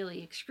these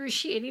really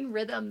excruciating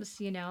rhythms,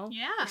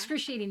 Yeah.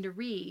 excruciating to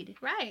read.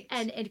 Right.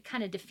 And it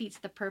kind of defeats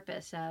the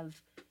purpose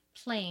of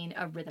playing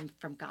a rhythm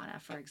from Ghana,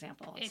 for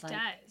example. It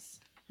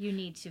does. You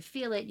need to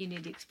feel it, you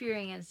need to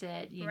experience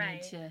it, you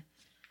need to...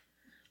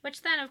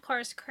 Which then, of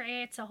course,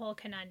 creates a whole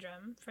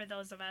conundrum for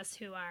those of us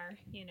who are,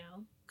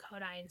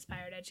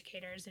 Kodály-inspired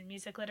educators, and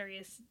music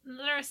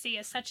literacy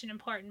is such an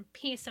important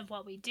piece of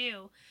what we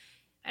do.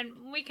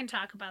 And we can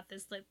talk about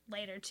this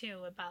later,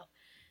 too, about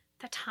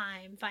the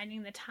time,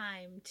 finding the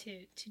time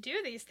to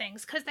do these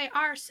things, because they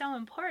are so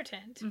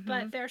important. Mhm.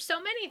 But there are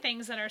so many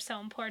things that are so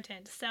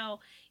important. So,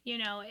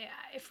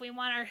 if we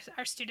want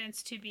our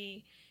students to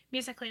be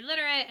musically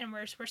literate, and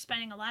we're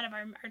spending a lot of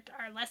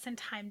our lesson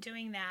time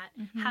doing that,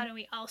 how do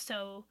we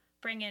also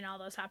bring in all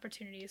those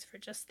opportunities for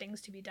just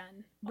things to be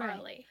done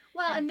orally? Right.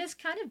 Well, and this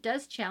kind of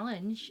does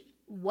challenge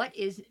what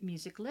is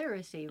music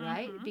literacy,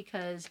 right?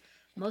 Because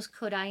most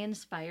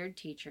Kodály-inspired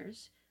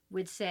teachers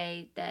would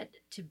say that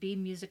to be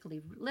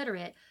musically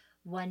literate,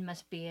 one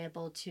must be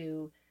able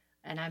to,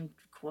 and I'm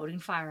quoting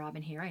Fire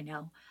Robin here, I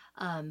know,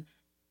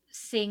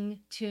 sing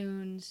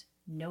tunes,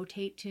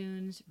 notate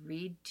tunes,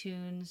 read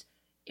tunes,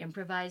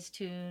 improvise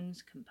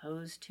tunes,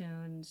 compose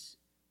tunes.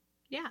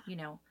 Yeah. You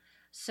know,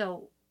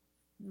 so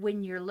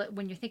when you're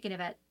thinking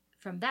about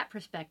from that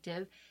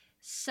perspective,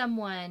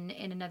 someone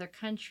in another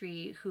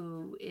country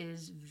who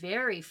is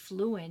very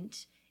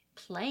fluent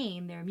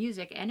playing their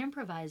music and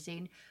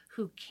improvising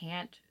who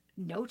can't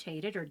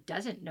notate it or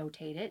doesn't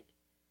notate it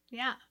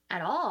Yeah.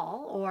 at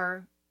all,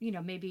 or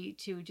maybe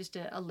to just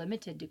a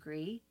limited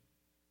degree,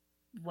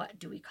 what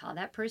do we call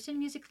that person?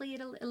 Musically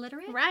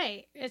illiterate?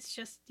 Right. It's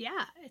just,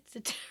 yeah, it's a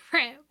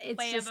different It's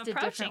way just of a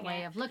approaching different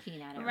way it. of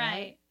looking at it, Right.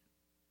 right?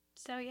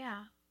 So,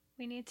 yeah,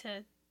 we need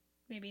to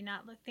maybe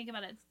not think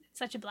about it in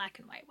such a black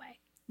and white way.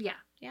 Yeah.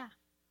 Yeah.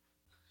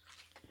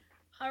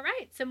 All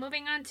right. So,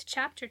 moving on to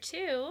chapter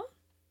 2.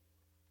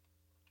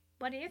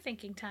 What are you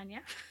thinking,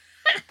 Tanya?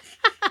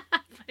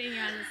 Putting you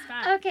on the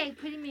spot. Okay,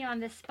 putting me on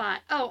the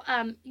spot. Oh,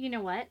 you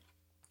know what?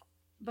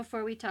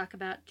 Before we talk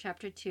about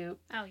chapter 2,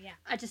 Oh, yeah.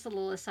 just a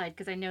little aside,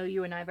 because I know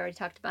you and I have already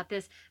talked about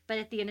this, but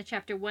at the end of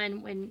chapter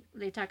 1, when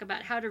they talk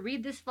about how to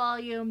read this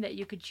volume, that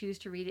you could choose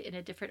to read it in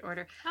a different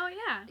order. Oh,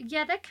 yeah.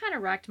 Yeah, that kind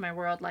of rocked my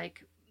world.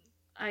 Like,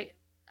 I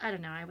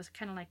don't know. I was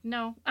kind of like,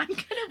 no, I'm going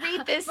to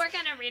read this. We're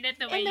going to read it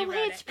the way in the you way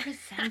wrote it's it.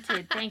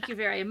 presented. Thank you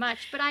very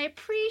much. But I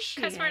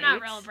appreciate Because we're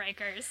not rule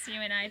breakers,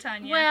 you and I,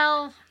 Tanya.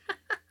 Well,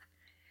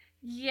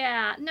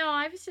 yeah. No,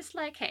 I was just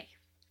like, hey,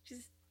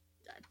 just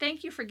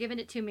thank you for giving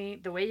it to me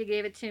the way you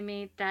gave it to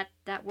me.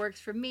 That works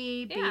for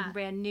me, being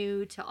brand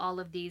new to all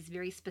of these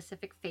very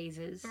specific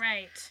phases.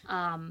 Right.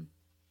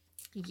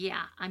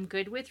 Yeah, I'm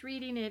good with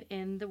reading it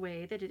in the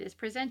way that it is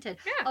presented.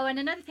 Yeah. Oh, and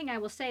another thing I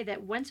will say,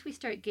 that once we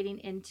start getting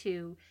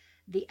into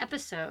the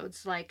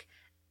episodes, like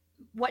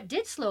what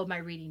did slow my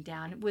reading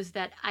down was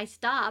that I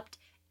stopped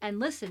and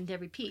listened to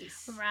every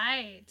piece.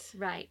 Right.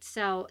 Right.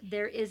 So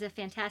there is a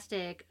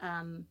fantastic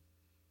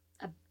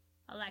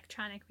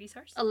electronic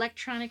resource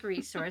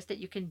that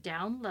you can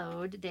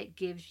download that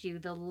gives you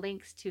the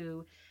links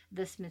to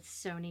the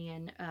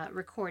Smithsonian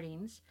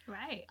recordings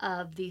right.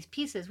 of these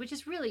pieces, which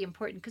is really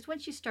important, because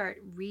once you start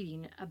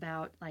reading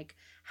about like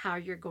how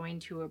you're going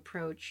to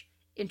approach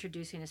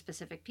introducing a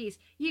specific piece,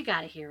 you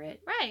got to hear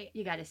it. Right.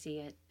 You got to see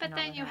it. But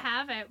then you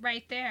have it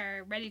right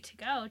there ready to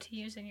go to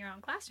use in your own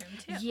classroom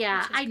too.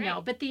 Yeah, I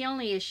know. But the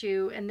only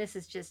issue, and this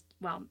is just,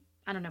 well,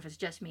 I don't know if it's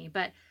just me,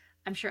 but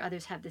I'm sure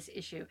others have this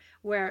issue,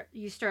 where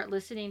you start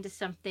listening to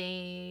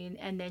something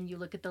and then you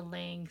look at the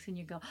links and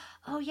you go,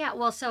 oh yeah,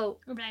 well, so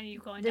then you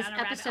going this down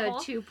a episode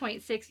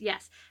 2.6,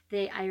 yes,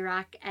 the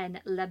Iraq and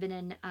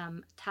Lebanon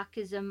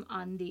Takism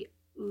on the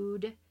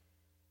Oud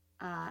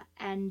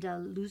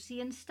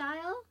Andalusian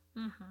style,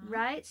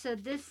 right? So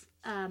this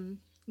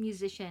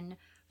musician,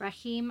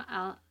 Rahim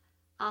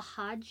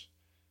Al-Hajj,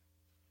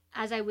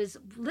 as I was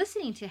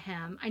listening to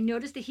him, I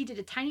noticed that he did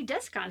a Tiny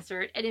Desk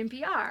concert at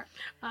NPR.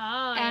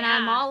 Oh, and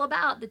I'm all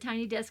about the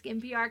Tiny Desk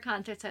NPR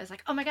concerts. So I was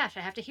like, oh my gosh,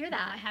 I have to hear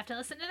that. I have to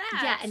listen to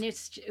that. Yeah, and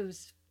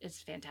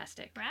it's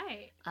fantastic.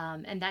 Right.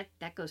 And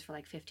that goes for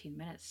like 15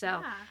 minutes.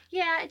 So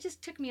yeah, it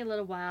just took me a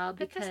little while.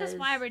 But this is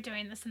why we're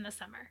doing this in the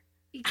summer.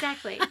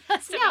 Exactly.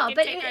 So no,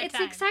 but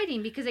it's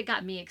exciting, because it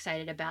got me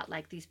excited about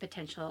like these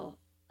potential,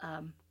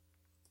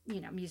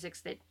 musics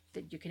that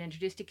you can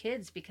introduce to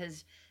kids,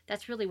 because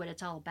that's really what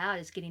it's all about,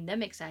 is getting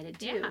them excited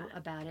too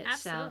about it.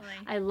 Absolutely.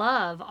 So I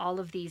love all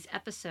of these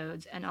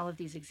episodes and all of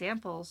these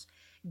examples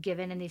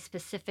given in these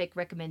specific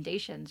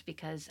recommendations,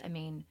 because I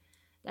mean,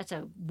 that's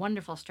a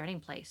wonderful starting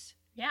place.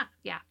 Yeah.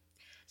 Yeah.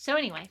 So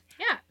anyway,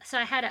 yeah. So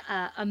I had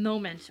a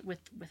moment with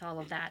all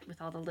of that,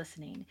 with all the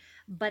listening.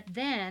 But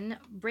then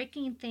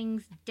breaking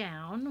things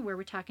down, where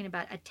we're talking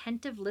about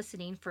attentive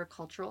listening for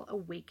cultural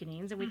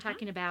awakenings, and we're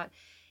talking about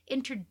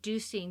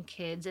introducing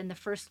kids and the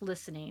first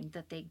listening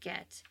that they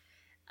get.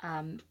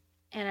 And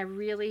I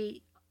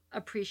really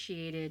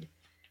appreciated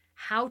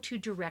how to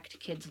direct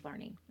kids'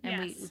 learning.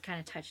 And we kind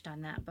of touched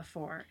on that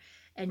before.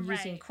 And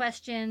using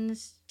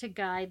questions to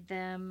guide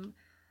them.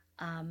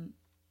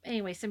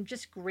 Anyway, some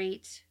just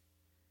great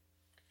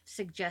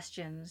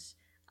suggestions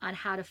on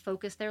how to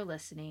focus their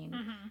listening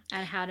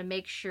and how to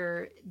make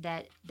sure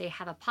that they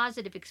have a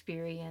positive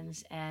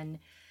experience, and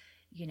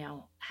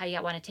how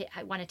you want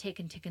to take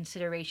into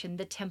consideration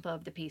the tempo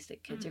of the piece,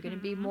 that kids are going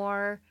to be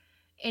more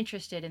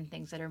interested in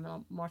things that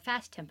are more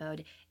fast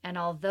tempoed. And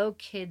although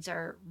kids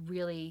are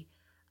really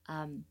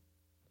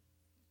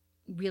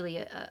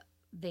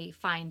they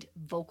find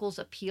vocals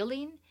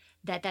appealing,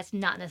 that's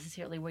not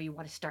necessarily where you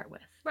want to start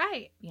with.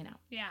 Right.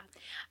 Yeah.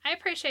 I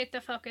appreciate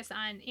the focus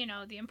on,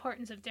 the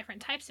importance of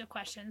different types of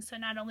questions. So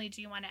not only do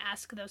you want to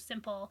ask those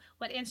simple,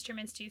 what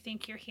instruments do you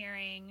think you're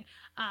hearing?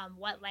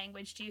 What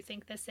language do you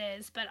think this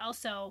is? But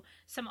also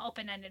some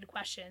open-ended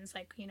questions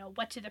like,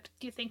 what do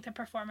you think the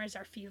performers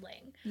are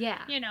feeling?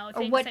 Yeah.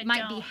 Or what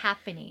might be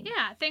happening.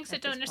 Yeah. Things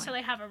that don't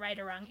necessarily have a right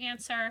or wrong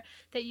answer,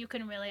 that you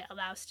can really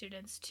allow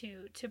students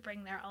to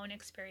bring their own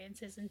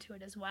experiences into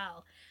it as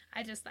well.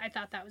 I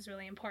thought that was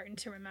really important. important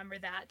to remember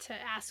that, to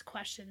ask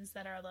questions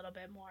that are a little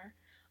bit more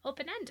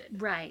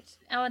open-ended. Right.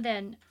 Oh, and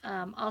then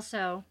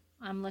also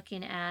I'm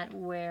looking at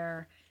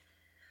where,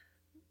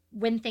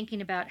 when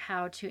thinking about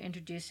how to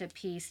introduce a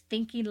piece,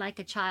 thinking like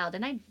a child,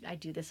 and I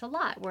do this a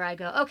lot, where I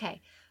go,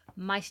 okay,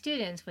 my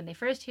students, when they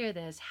first hear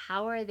this,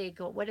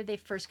 what are they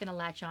first going to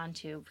latch on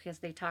to? Because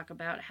they talk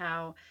about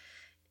how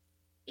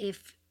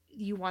if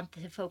you want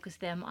to focus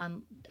them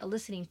on a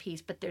listening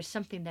piece, but there's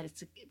something that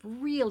is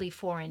really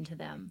foreign to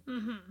them,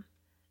 Mm-hmm.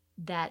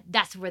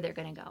 that's where they're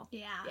going to go.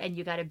 Yeah. And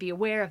you got to be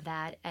aware of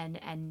that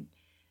and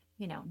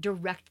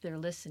direct their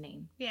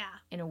listening Yeah.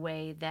 in a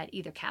way that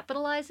either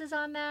capitalizes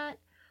on that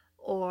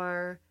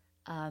or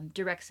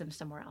directs them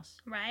somewhere else.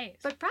 Right.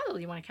 But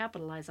probably you want to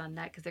capitalize on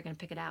that because they're going to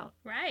pick it out.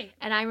 Right.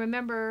 And I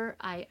remember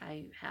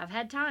I have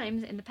had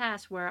times in the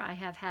past where I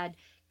have had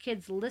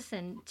kids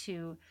listen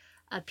to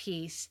a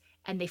piece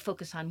and they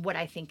focus on what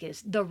I think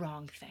is the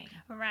wrong thing.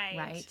 Right.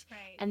 Right.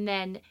 Right. And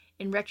then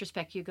in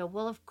retrospect, you go,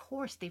 well, of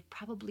course, they've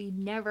probably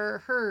never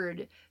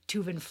heard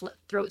Tuvan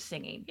throat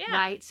singing. Yeah.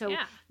 Right. So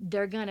Yeah.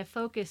 they're going to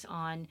focus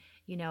on,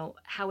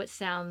 how it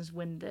sounds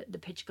when the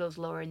pitch goes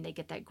lower and they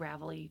get that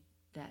gravelly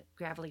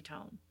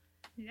tone.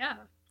 Yeah.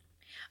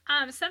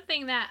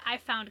 Something that I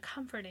found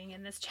comforting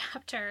in this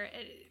chapter,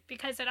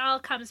 because it all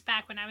comes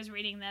back when I was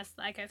reading this,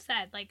 like I've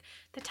said, like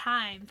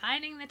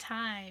finding the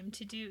time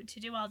to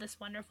do all this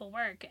wonderful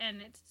work.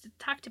 And it's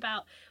talked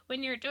about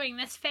when you're doing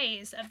this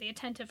phase of the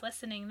attentive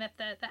listening, that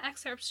the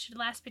excerpts should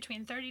last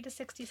between 30 to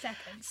 60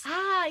 seconds.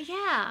 Ah,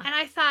 yeah. And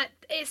I thought,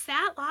 is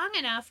that long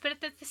enough? But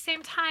at the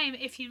same time,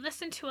 if you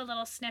listen to a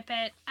little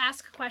snippet,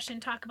 ask a question,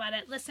 talk about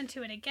it, listen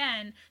to it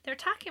again, they're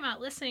talking about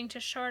listening to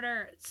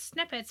shorter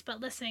snippets, but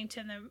listening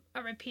to them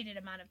a repeated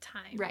amount of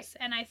times. Right.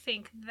 And I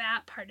think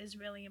that part is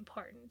really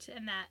important.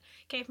 And that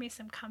gave me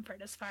some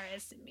comfort as far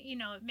as,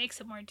 it makes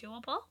it more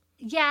doable.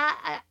 Yeah,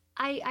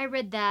 I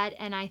read that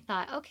and I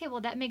thought, okay,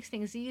 well, that makes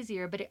things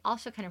easier. But it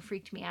also kind of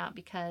freaked me out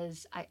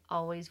because I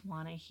always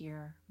want to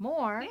hear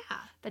more. Yeah.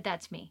 But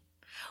that's me.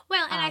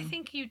 Well, and I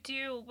think you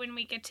do when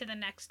we get to the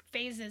next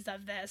phases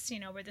of this,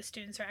 where the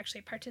students are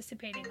actually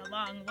participating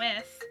along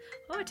with.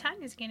 Oh,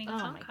 Tanya's getting a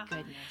phone call. Oh,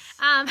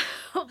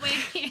 my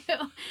goodness. When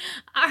you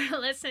are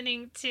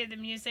listening to the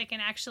music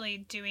and actually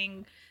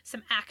doing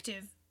some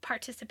active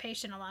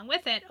participation along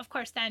with it, of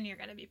course, then you're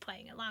going to be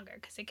playing it longer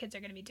because the kids are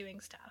going to be doing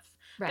stuff.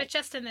 Right. But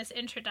just in this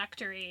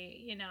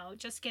introductory,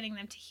 just getting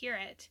them to hear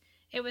it,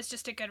 it was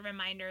just a good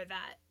reminder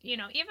that,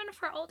 even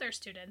for older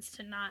students,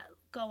 to not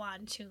go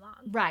on too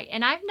long. Right.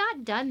 And I've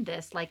not done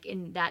this like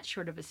in that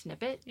short of a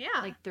snippet.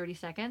 Yeah. Like 30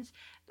 seconds.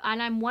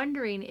 And I'm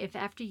wondering if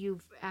after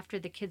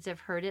the kids have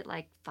heard it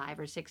like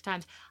 5 or 6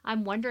 times,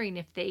 I'm wondering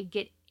if they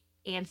get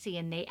antsy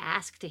and they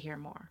ask to hear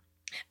more.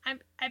 I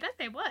bet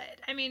they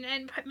would. I mean,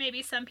 and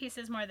maybe some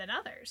pieces more than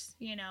others.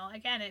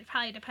 Again, it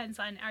probably depends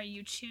on, are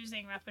you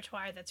choosing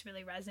repertoire that's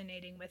really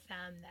resonating with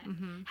them, that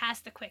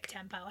has the quick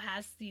tempo,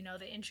 has, the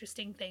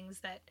interesting things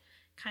that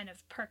kind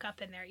of perk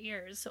up in their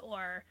ears,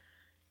 or,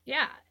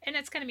 yeah. And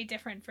it's going to be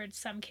different for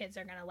some kids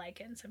are going to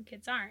like it and some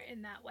kids aren't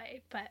in that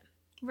way. But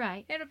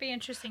right. It'll be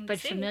interesting to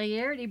see. But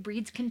familiarity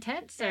breeds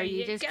content, so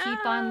you just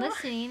keep on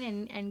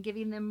listening and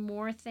giving them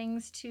more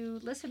things to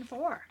listen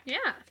for. Yeah.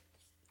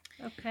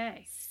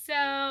 Okay.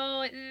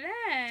 So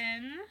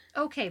then...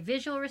 Okay,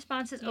 visual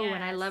responses. Yes. Oh,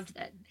 and I loved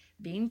that.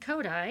 Being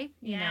Kodály,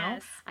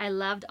 I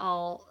loved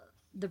all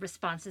the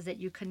responses that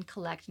you can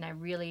collect, and I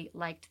really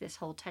liked this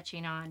whole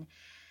touching on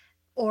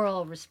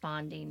oral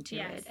responding to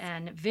it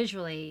and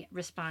visually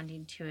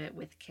responding to it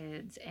with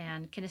kids,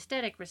 and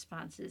kinesthetic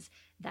responses.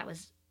 That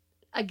was,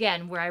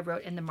 again, where I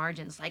wrote in the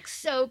margins, like,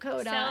 so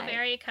Kodály. So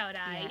very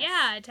Kodály. Yes.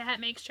 Yeah, to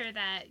make sure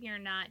that you're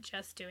not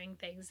just doing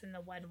things in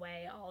the one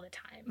way all the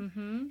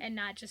time, and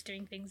not just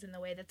doing things in the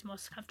way that's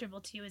most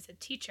comfortable to you as a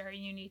teacher.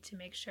 You need to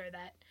make sure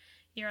that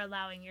you're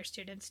allowing your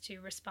students to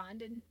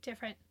respond in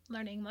different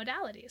learning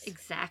modalities.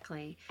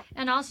 Exactly.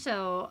 And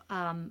also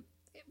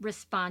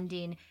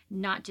responding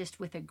not just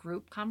with a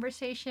group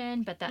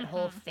conversation, but that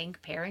whole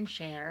think, pair, and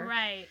share.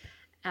 Right.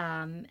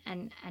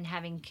 And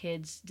having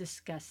kids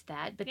discuss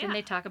that. But then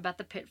they talk about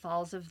the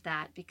pitfalls of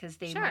that because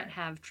they might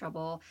have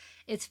trouble.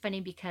 It's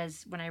funny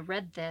because when I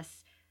read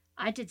this,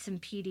 I did some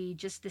PD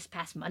just this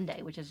past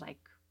Monday, which is like,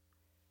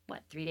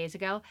 3 days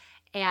ago?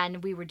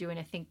 And we were doing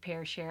a think,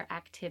 pair, share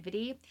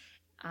activity.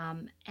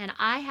 And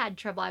I had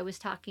trouble. I was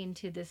talking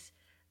to this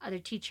other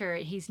teacher,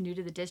 and he's new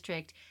to the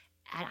district,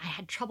 and I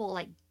had trouble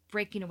like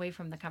breaking away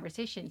from the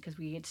conversation because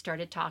we had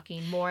started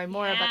talking more and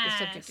more about the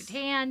subject at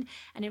hand,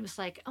 and it was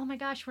like, oh my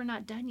gosh, we're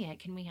not done yet.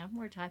 Can we have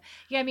more time?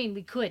 Yeah, I mean,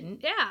 we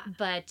couldn't. Yeah.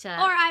 But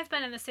or I've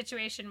been in the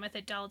situation with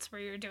adults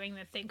where you're doing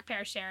the think,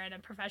 pair, share in a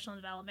professional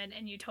development,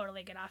 and you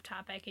totally get off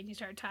topic and you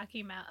start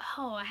talking about,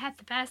 oh, I had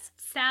the best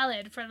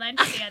salad for lunch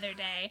the other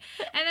day,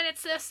 and then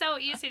it's just so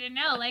easy to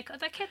know, like,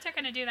 the kids are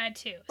going to do that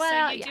too.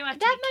 Well, so you do have to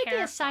that be might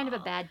be a sign of a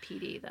bad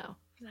PD, though.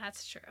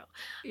 That's true.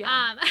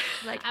 Yeah.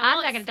 Like, I I'm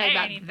won't not going to tell say you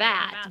anything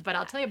about that, about but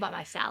I'll that. tell you about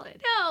my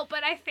salad. No,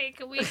 but I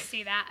think we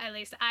see that, at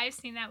least I've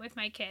seen that with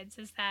my kids,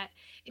 is that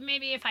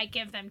maybe if I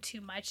give them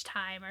too much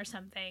time or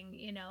something,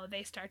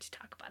 they start to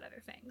talk about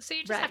other things. So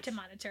you just have to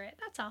monitor it.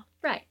 That's all.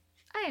 Right.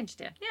 I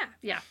understand. Yeah.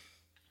 Yeah.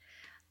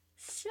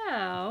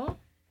 So,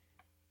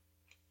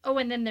 oh,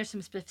 and then there's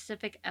some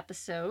specific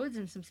episodes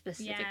and some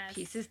specific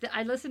pieces.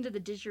 I listened to the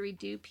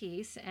didgeridoo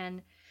piece,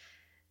 and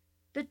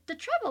the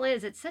trouble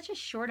is, it's such a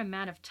short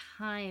amount of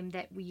time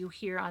that you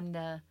hear on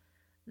the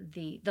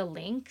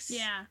links.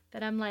 Yeah.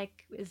 That I'm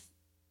like,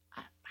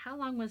 how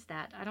long was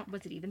that?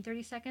 Was it even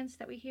 30 seconds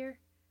that we hear?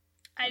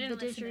 I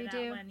didn't listen to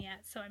that one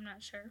yet, so I'm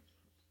not sure.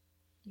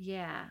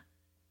 Yeah.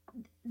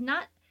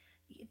 Not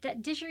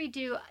that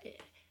didgeridoo.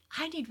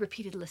 I need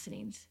repeated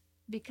listenings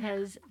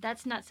because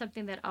that's not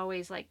something that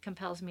always like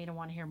compels me to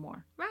want to hear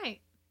more.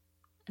 Right.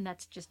 And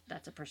that's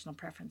a personal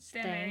preference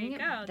then thing. There you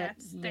go.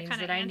 That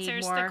kind of I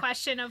answers the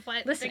question of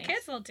what listenings. The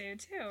kids will do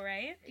too,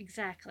 right?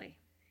 Exactly.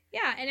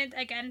 Yeah, and it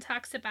again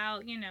talks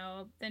about,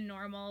 the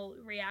normal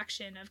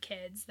reaction of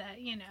kids that,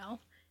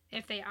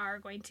 if they are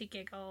going to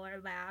giggle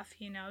or laugh,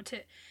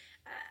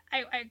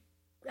 I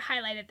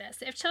highlighted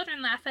this. If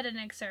children laugh at an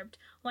excerpt,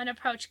 one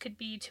approach could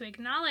be to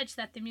acknowledge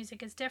that the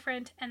music is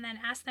different and then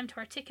ask them to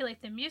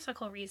articulate the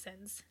musical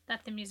reasons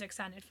that the music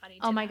sounded funny to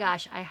them. Oh my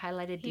gosh, I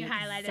highlighted the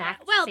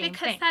exact well, same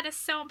because thing. that is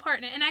so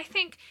important. And I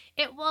think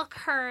it will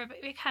curb,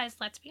 because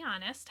let's be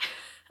honest,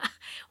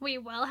 we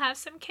will have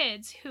some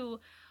kids who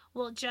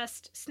will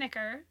just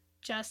snicker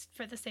just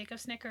for the sake of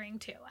snickering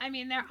too. I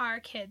mean, there are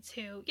kids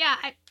who,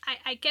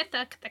 I get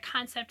the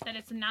concept that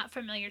it's not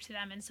familiar to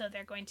them and so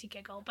they're going to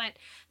giggle, but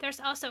there's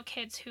also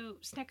kids who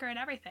snicker at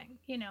everything,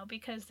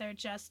 because they're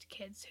just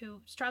kids who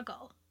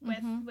struggle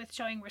with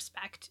showing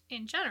respect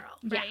in general,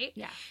 right?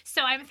 Yeah.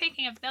 So I'm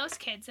thinking of those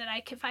kids that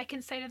if I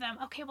can say to them,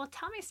 okay, well,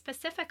 tell me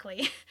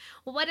specifically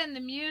what in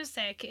the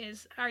music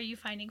are you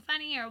finding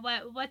funny, or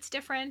what's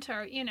different,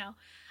 or,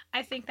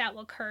 I think that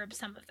will curb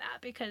some of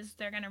that, because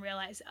they're going to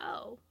realize,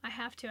 oh, I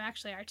have to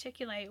actually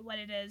articulate what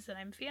it is that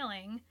I'm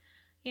feeling.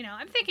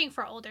 I'm thinking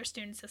for older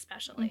students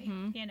especially,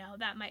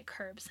 that might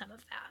curb some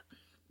of that.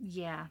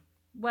 Yeah.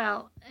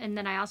 Well, and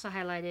then I also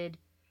highlighted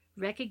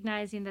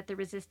recognizing that the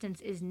resistance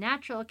is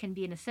natural can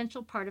be an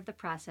essential part of the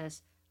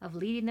process of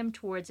leading them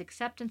towards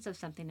acceptance of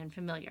something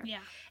unfamiliar. Yeah.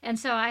 And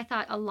so I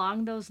thought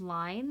along those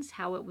lines,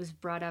 how it was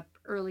brought up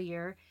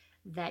earlier,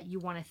 that you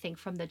want to think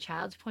from the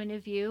child's point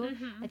of view.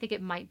 I think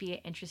it might be an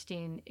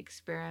interesting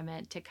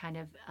experiment to kind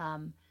of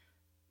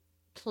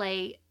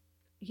play,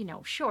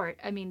 short.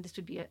 I mean, this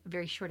would be a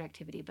very short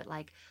activity, but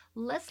like,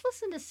 let's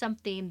listen to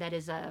something that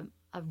is a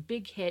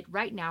big hit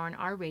right now on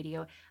our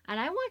radio. And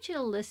I want you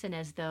to listen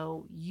as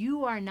though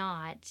you are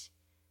not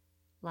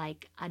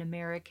like an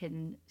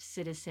American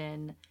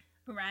citizen.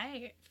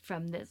 Right.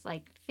 From this,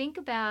 like, think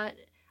about,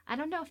 I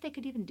don't know if they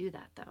could even do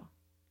that though.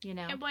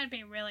 It would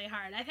be really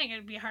hard. I think it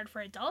would be hard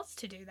for adults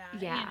to do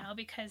that,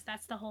 because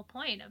that's the whole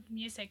point of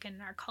music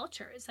and our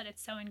culture, is that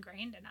it's so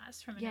ingrained in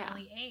us from an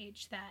early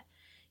age that,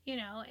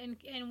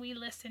 and we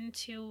listen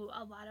to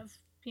a lot of,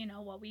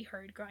 what we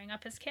heard growing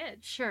up as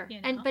kids. Sure.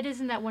 But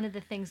isn't that one of the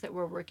things that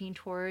we're working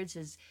towards,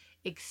 is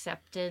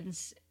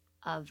acceptance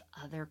of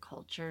other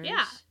cultures?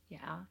 Yeah.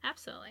 Yeah.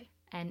 Absolutely.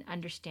 And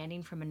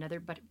understanding from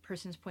another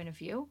person's point of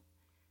view.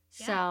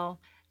 Yeah. So,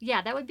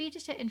 yeah, that would be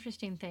just an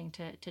interesting thing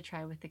to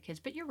try with the kids.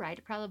 But you're right.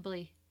 It'd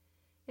probably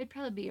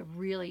be a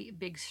really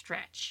big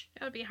stretch.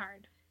 It would be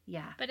hard.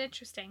 Yeah. But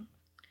interesting.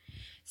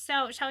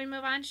 So, shall we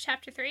move on to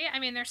chapter 3? I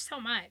mean, there's so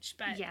much,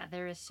 but... Yeah,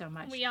 there is so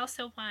much. We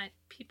also want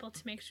people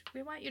to make sure...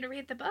 We want you to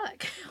read the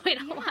book. We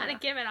don't want to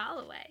give it all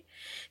away.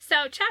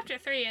 So, chapter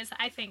 3 is,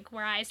 I think,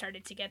 where I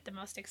started to get the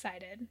most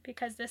excited,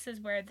 because this is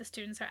where the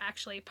students are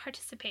actually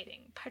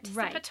participating.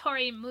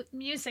 Participatory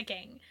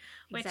musicking,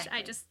 which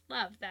I just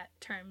love that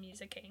term,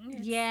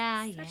 musicking.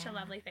 It's such a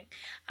lovely thing.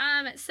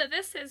 So,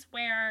 this is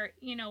where,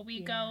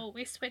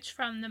 we switch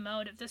from the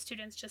mode of the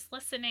students just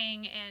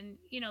listening and,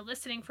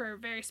 listening for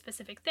very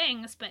specific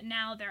things, but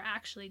now they're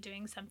actually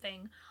doing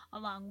something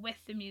along with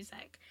the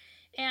music.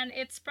 And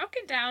it's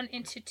broken down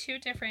into 2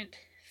 different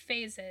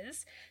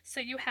phases.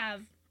 So you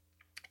have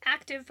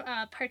active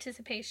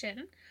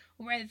participation,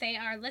 where they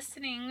are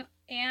listening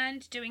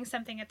and doing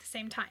something at the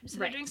same time. So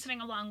they're doing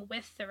something along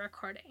with the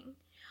recording.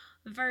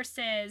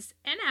 Versus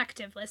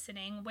inactive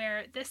listening,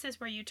 where this is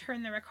where you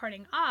turn the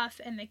recording off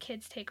and the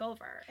kids take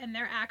over, and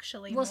they're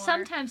actually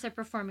sometimes they're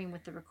performing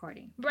with the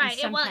recording, right?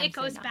 It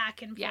goes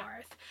back and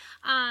forth,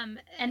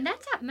 and that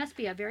must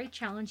be a very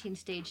challenging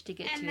stage to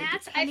get to,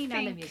 depending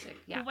on the music.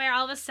 Yeah, where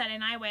all of a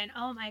sudden I went,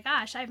 oh my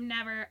gosh,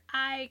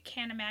 I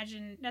can't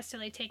imagine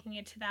necessarily taking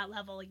it to that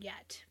level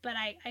yet, but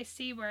I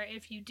see where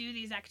if you do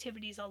these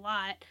activities a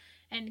lot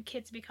and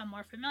kids become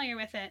more familiar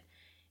with it,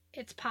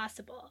 it's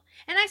possible.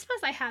 And I suppose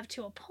I have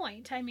to a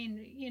point. I mean,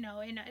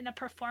 in a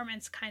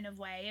performance kind of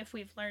way, if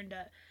we've learned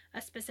a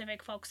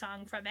specific folk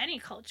song from any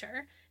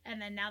culture,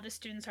 and then now the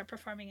students are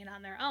performing it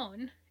on their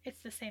own, it's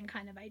the same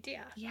kind of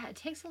idea. Yeah, it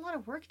takes a lot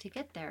of work to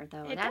get there,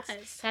 though. It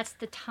does. That's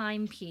the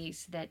time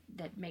piece that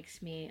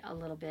makes me a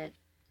little bit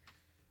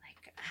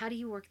how do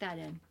you work that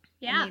in?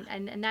 Yeah. I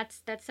mean, and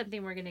that's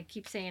something we're going to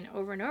keep saying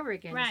over and over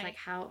again. Right. It's like,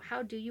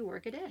 how do you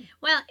work it in?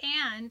 Well,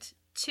 and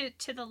to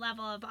the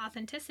level of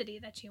authenticity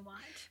that you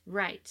want.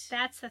 Right.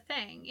 That's the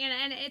thing.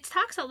 And it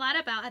talks a lot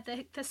about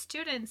the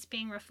students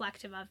being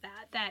reflective of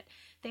that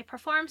they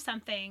perform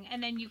something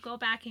and then you go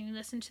back and you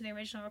listen to the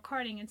original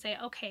recording and say,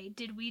 okay,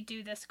 did we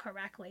do this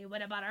correctly?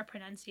 What about our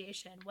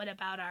pronunciation? What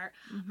about our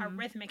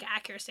rhythmic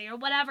accuracy, or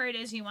whatever it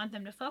is you want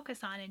them to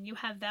focus on? And you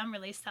have them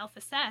really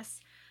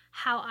self-assess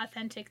how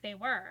authentic they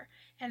were.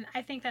 And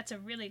I think that's a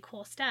really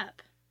cool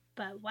step.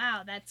 But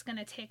wow, that's going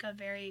to take a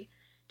very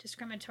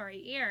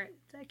discriminatory ear.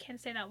 I can't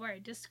say that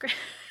word.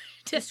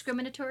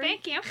 Discriminatory?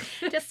 Thank you.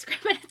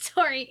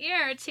 Discriminatory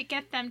ear to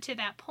get them to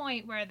that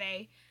point where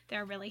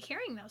they're really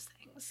hearing those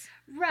things.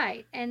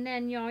 Right. And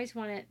then you always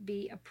want to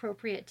be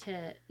appropriate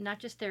to not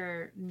just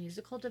their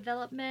musical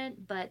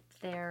development, but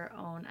their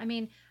own. I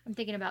mean, I'm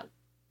thinking about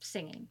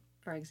singing,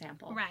 for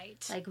example.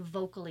 Right. Like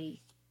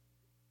vocally.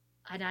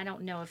 And I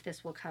don't know if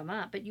this will come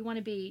up, but you want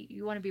to be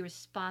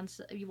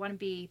responsive. You want to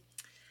be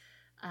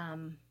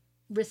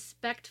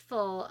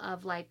respectful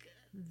of like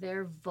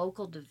their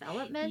vocal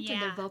development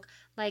and their vocal,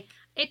 like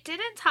it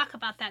didn't talk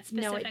about that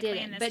specifically. No, it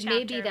didn't. In this but chapter,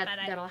 maybe but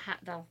that'll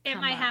it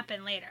come might up.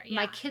 happen later. Yeah.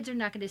 My kids are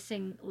not going to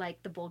sing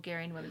like the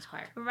Bulgarian Women's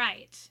Choir.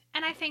 Right.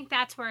 And I think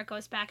that's where it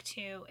goes back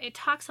to. It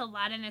talks a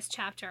lot in this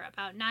chapter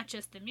about not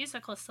just the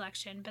musical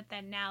selection, but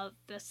then now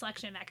the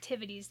selection of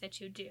activities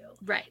that you do.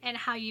 Right. And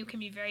how you can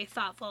be very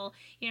thoughtful,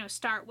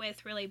 start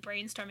with really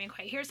brainstorming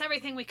quite, here's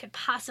everything we could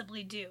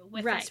possibly do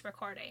with this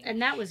recording.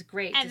 And that was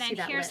great and to see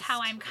that here's list.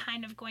 how I'm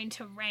kind of going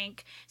to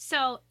rank.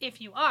 So if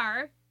you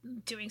are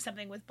doing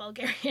something with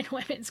Bulgarian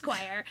Women's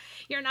Choir,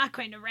 you're not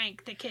going to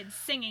rank the kids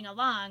singing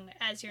along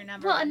as your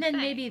number one Well, and then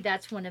thing. maybe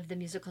that's one of the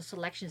musical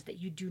selections that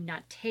you do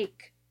not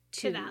take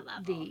to that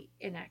level. The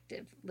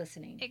inactive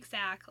listening.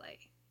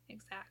 Exactly.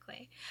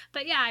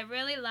 But yeah, I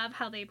really love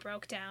how they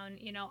broke down,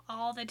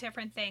 all the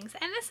different things.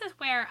 And this is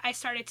where I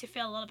started to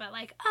feel a little bit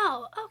like,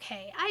 oh,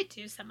 okay, I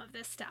do some of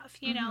this stuff.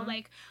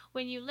 Like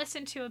when you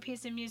listen to a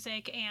piece of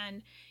music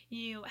and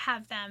you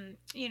have them,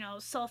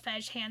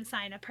 solfege hand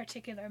sign a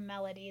particular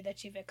melody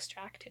that you've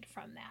extracted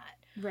from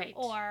that. Right.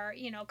 Or,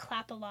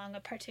 clap along a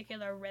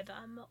particular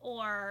rhythm,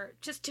 or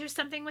just do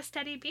something with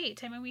steady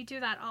beat. I mean, we do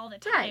that all the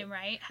time,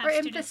 right? Have or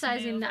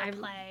emphasizing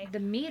the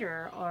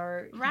meter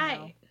or,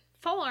 right.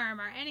 Form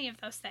or any of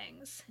those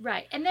things.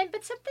 Right.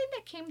 But something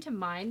that came to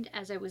mind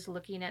as I was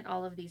looking at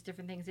all of these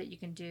different things that you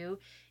can do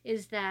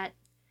is that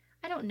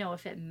I don't know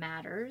if it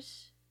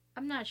matters.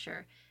 I'm not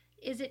sure.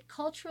 Is it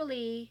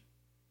culturally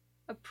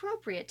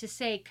appropriate to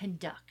say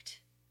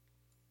conduct?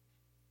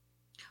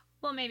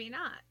 Well, maybe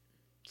not.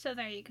 So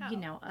there you go.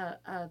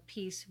 A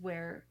piece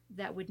where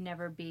that would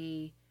never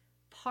be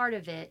part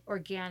of it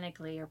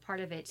organically or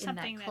part of it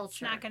something in that culture.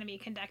 Something that's not going to be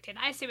conducted.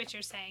 I see what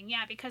you're saying.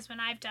 Yeah, because when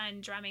I've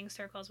done drumming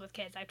circles with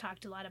kids, I've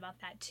talked a lot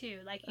about that too.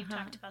 Like you've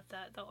talked about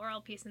the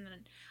oral piece, and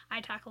then I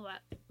talk a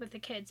lot with the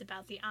kids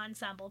about the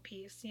ensemble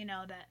piece,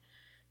 that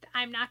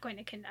I'm not going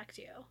to conduct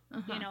you.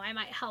 I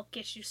might help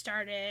get you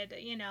started,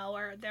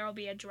 or there will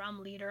be a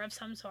drum leader of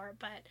some sort.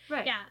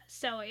 But yeah,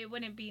 so it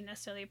wouldn't be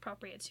necessarily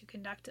appropriate to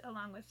conduct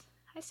along with.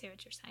 I see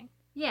what you're saying.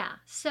 Yeah.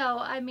 So,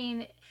 I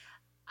mean,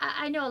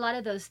 I know a lot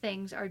of those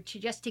things are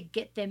just to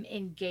get them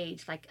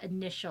engaged, like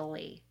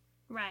initially.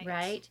 Right.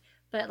 Right?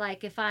 But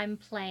like if I'm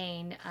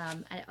playing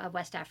a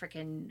West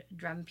African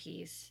drum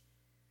piece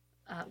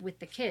with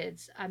the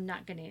kids, I'm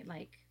not going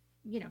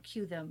to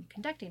cue them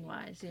conducting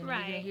wise. You're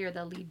going to hear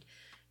the lead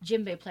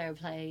djembe player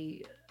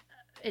play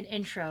an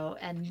intro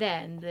and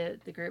then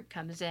the group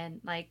comes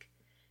in. Like,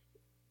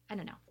 I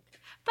don't know.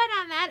 But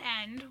on that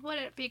end, would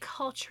it be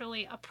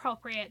culturally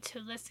appropriate to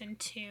listen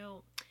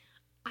to,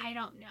 I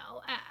don't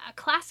know,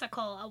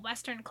 a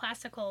Western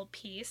classical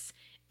piece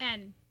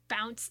and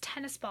bounce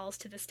tennis balls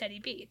to the steady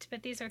beat?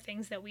 But these are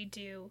things that we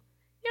do.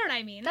 You know what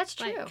I mean? That's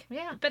true.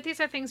 Yeah. But these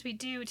are things we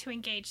do to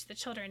engage the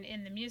children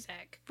in the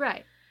music.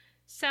 Right.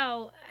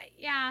 So,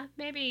 yeah,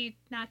 maybe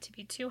not to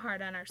be too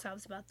hard on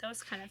ourselves about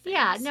those kind of things.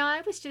 Yeah. No,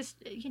 I was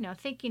just,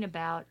 thinking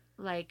about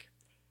like,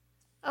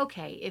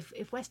 okay,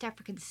 if West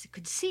Africans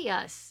could see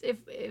us, if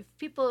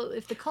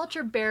the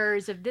culture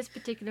bearers of this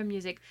particular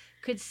music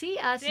could see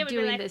us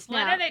doing this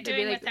now, what are they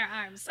doing with their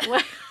arms?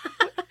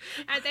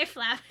 Are they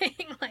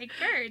flapping like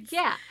birds?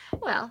 Yeah.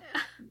 Well,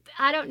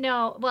 I don't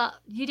know. Well,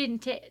 you didn't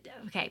take.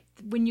 Okay,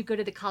 when you go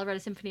to the Colorado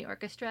Symphony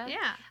Orchestra,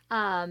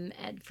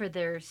 and for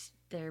their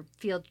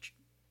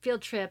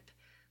field trip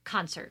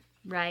concert.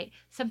 Right.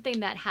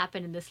 Something that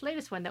happened in this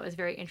latest one that was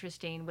very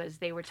interesting was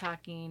they were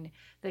talking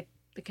the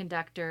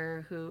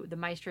conductor the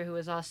maestro who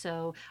was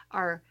also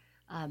our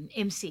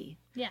MC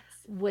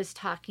was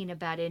talking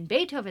about in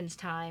Beethoven's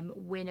time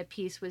when a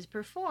piece was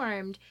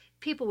performed,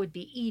 people would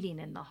be eating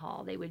in the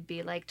hall. They would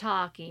be like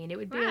talking. It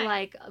would be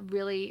like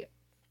really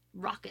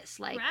raucous,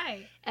 like.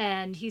 Right.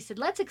 And he said,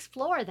 let's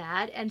explore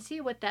that and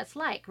see what that's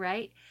like,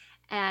 right?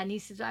 And he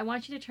says, I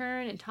want you to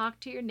turn and talk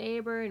to your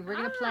neighbor and we're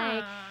going to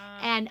play.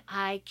 And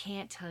I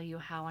can't tell you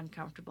how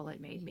uncomfortable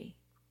it made me.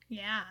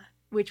 Yeah.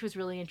 which was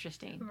really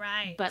interesting.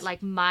 Right. But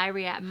like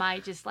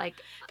my just like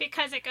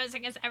because it goes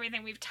against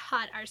everything we've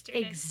taught our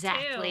students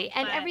exactly, too,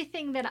 and but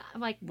everything that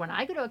like when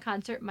I go to a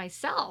concert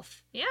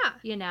myself, yeah,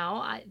 you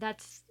know,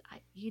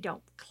 you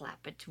don't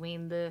clap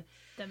between the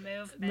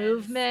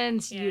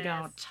movements. You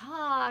don't Yes.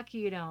 talk,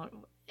 you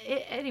don't.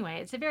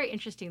 Anyway, it's a very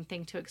interesting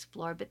thing to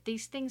explore, but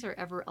these things are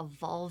ever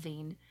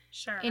evolving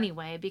Sure.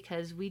 anyway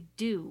because we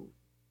do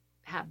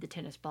have the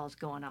tennis balls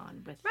going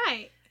on with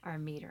Right. our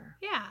meter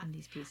Yeah. in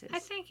these pieces. I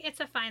think it's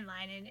a fine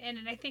line,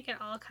 and I think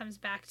it all comes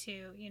back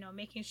to, you know,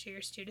 making sure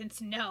your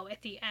students know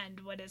at the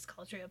end what is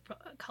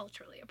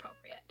culturally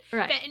appropriate.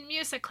 Right. That in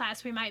music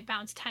class we might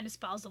bounce tennis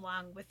balls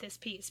along with this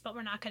piece, but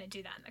we're not going to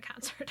do that in the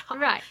concert hall.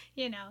 Right.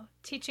 You know,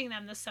 teaching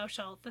them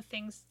the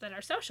things that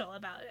are social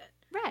about it.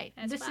 Right.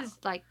 This well. is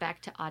like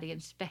back to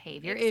audience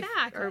behavior,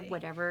 Exactly. or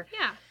whatever.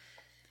 Yeah.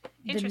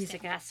 The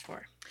music asks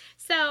for.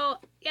 So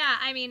yeah,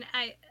 I mean,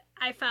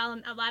 I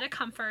found a lot of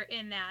comfort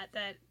in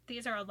that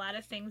these are a lot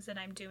of things that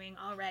I'm doing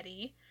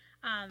already,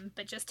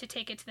 but just to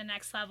take it to the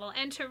next level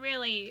and to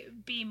really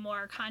be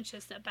more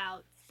conscious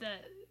about the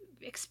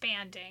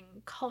expanding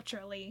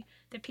culturally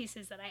the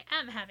pieces that I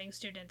am having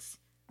students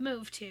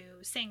move to,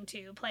 sing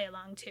to, play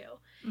along to,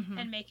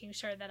 and making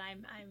sure that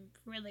I'm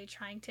really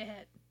trying to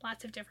hit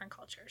lots of different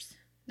cultures,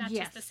 not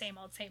just the same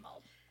old.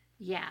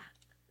 Yeah.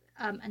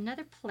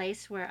 Another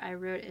place where I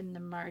wrote in the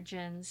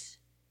margins,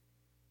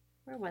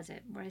 where was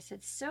it? Where I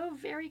said, so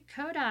very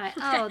Kodai.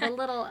 Oh, the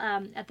little,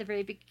 at the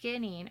very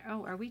beginning.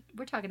 Oh,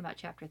 we're talking about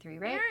chapter 3,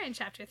 right? We're in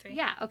chapter 3.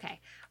 Yeah, okay.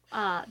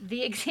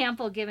 The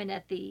example given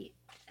at the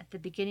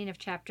beginning of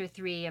chapter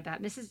 3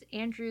 about Mrs.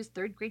 Andrews'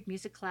 3rd grade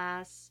music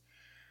class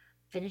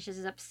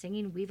finishes up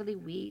singing Weevily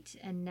Wheat,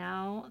 and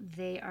now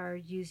they are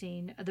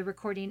using the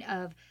recording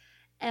of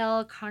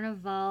El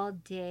Carnaval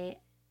de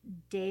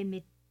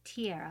mi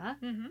Tierra.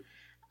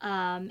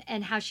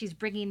 And how she's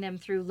bringing them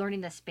through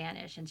learning the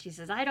Spanish. And she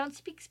says, I don't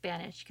speak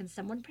Spanish. Can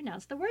someone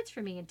pronounce the words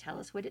for me and tell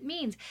us what it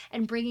means?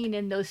 And bringing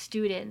in those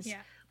students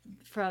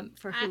for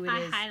who it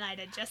is. I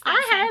highlighted just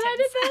that sentence.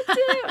 I highlighted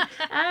that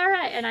too. All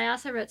right. And I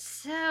also wrote,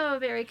 so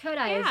very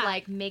Kodai is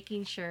like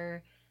making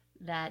sure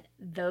that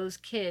those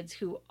kids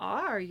who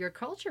are your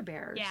culture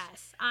bearers.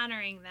 Yes,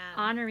 honoring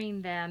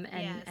them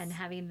and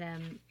having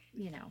them,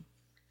 you know,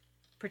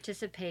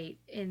 participate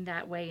in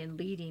that way and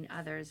leading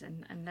others,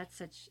 and that's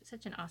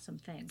such an awesome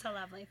thing. It's a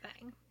lovely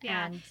thing.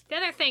 Yeah. And the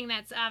other thing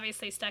that's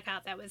obviously stuck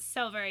out that was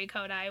so very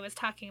Kodai was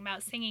talking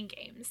about singing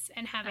games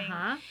and having,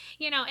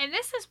 you know, and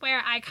this is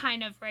where I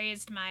kind of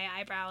raised my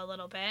eyebrow a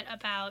little bit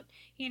about,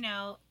 you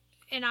know,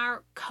 in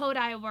our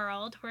Kodai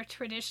world, we're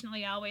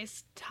traditionally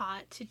always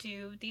taught to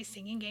do these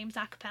singing games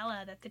a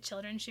cappella, that the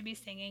children should be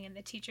singing and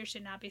the teacher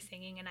should not be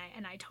singing, and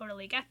I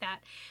totally get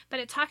that.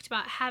 But it talked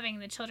about having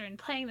the children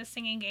playing the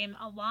singing game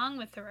along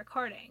with the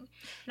recording.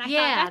 And I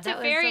thought that's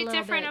a very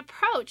different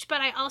approach,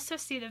 but I also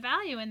see the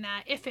value in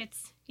that if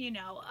it's, you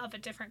know, of a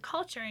different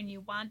culture and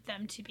you want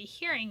them to be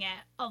hearing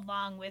it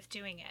along with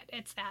doing it.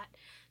 It's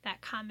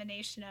that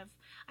combination of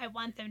I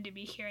want them to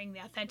be hearing the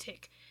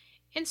authentic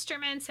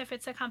instruments if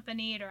it's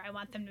accompanied, or I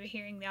want them to be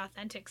hearing the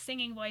authentic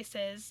singing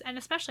voices, and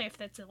especially if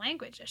it's a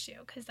language issue,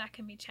 because that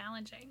can be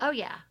challenging. Oh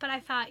yeah. But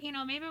I thought, you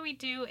know, maybe we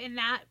do in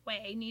that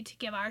way need to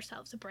give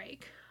ourselves a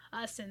break,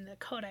 us in the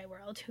Kodai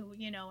world who,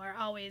 you know, are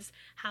always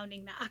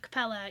hounding the a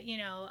cappella, you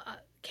know,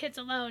 kids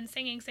alone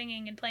singing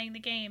and playing the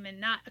game and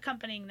not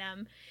accompanying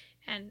them,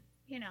 and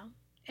you know,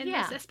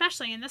 this,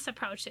 especially in this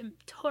approach, it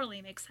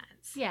totally makes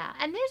sense. Yeah,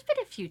 and there's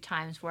been a few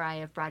times where I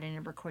have brought in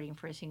a recording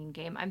for a singing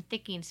game. I'm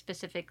thinking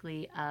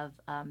specifically of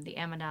the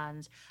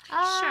Amadons.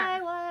 I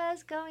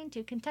was going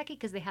to Kentucky,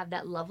 because they have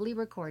that lovely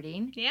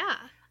recording. Yeah.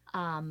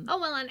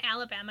 Well, on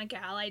Alabama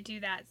Gal, I do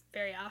that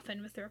very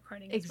often with the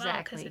recording as well.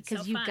 Exactly,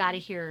 because you've got to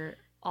hear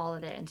all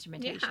of the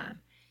instrumentation.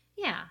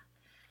 Yeah.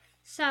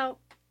 So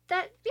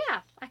that,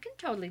 I can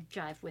totally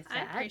jive with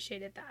that. I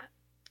appreciated that.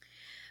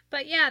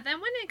 But yeah, then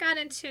when it got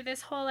into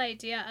this whole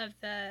idea of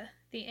the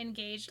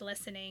engaged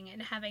listening and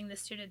having the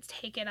students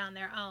take it on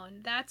their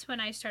own, that's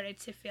when I started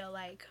to feel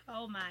like,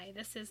 oh my,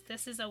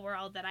 this is a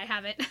world that I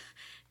haven't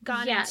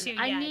gone into yet.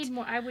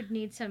 I would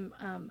need some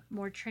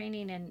more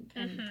training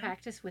and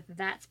practice with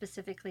that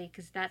specifically,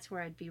 because that's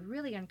where I'd be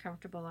really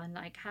uncomfortable on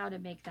like how to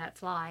make that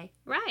fly.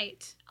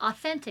 Right.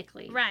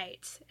 Authentically.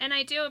 Right. And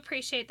I do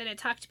appreciate that it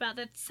talked about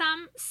that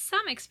some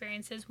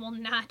experiences will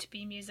not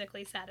be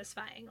musically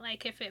satisfying.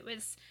 Like if it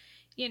was,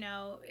 you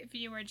know, if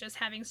you were just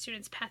having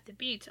students pat the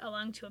beat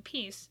along to a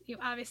piece, you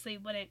obviously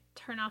wouldn't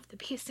turn off the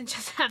piece and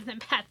just have them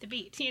pat the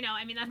beat. You know,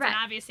 I mean, that's an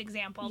obvious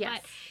example. Yes.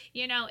 But,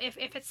 you know, if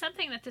it's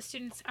something that the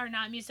students are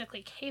not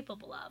musically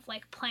capable of,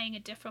 like playing a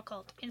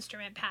difficult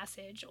instrument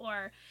passage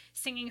or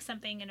singing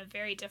something in a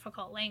very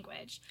difficult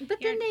language. But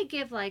then they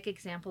give, like,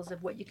 examples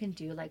of what you can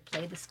do, like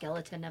play the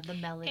skeleton of the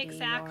melody.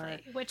 Exactly,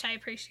 which I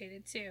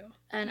appreciated, too.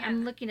 And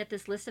I'm looking at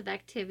this list of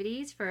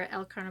activities for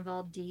El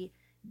Carnaval de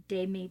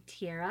mi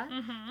Tierra,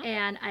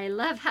 and I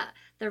love how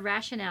the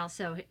rationale.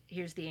 So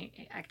here's the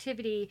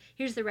activity,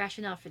 here's the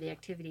rationale for the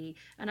activity,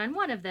 and on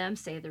one of them,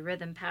 say the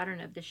rhythm pattern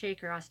of the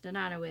shaker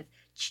ostinato with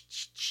ch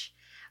ch ch,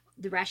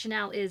 the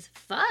rationale is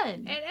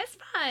fun. It is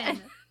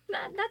fun.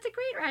 That's a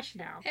great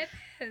rationale. It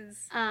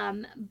is.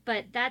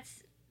 But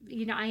that's,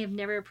 I have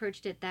never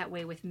approached it that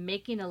way, with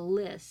making a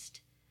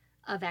list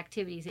of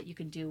activities that you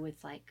can do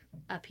with like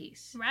a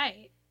piece.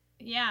 Right.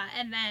 Yeah,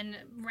 and then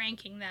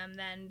ranking them,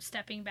 then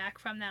stepping back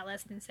from that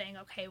list and saying,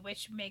 okay,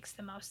 which makes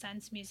the most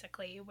sense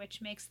musically,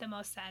 which makes the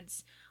most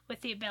sense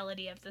with the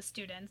ability of the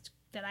students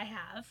that I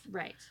have.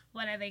 Right.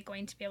 What are they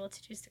going to be able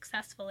to do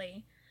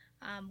successfully?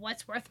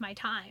 What's worth my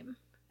time,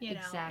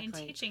 in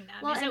teaching them?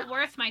 Well, is it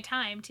worth my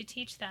time to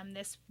teach them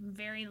this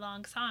very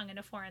long song in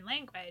a foreign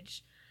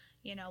language,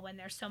 when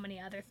there's so many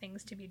other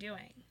things to be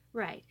doing?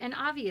 Right. And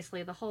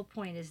obviously the whole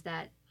point is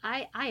that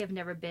I have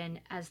never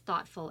been as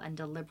thoughtful and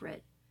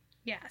deliberate.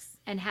 Yes.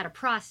 And had a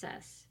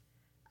process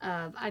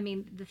of,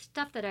 the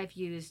stuff that I've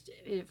used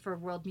for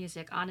world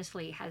music,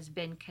 honestly, has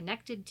been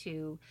connected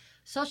to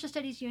social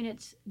studies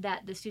units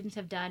that the students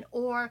have done,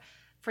 or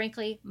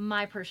frankly,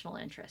 my personal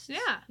interests.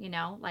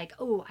 Yeah. Like,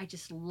 oh, I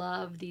just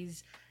love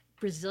these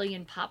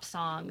Brazilian pop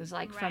songs,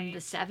 like from the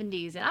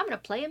 70s, and I'm going to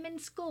play them in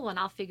school, and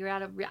I'll figure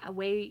out a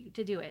way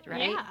to do it,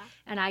 right? Yeah.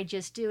 And I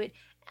just do it,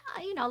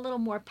 a little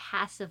more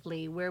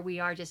passively, where we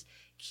are just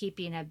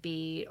keeping a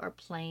beat or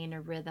playing a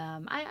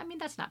rhythm. I mean,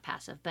 that's not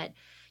passive, but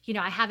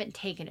I haven't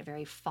taken it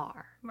very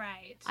far.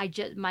 Right.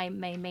 My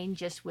main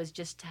gist was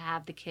just to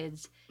have the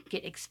kids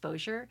get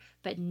exposure,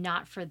 but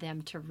not for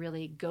them to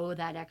really go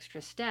that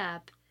extra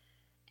step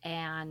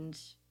and,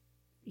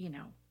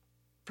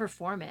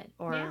 perform it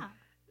or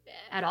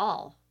at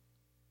all.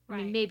 Right.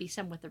 I mean, maybe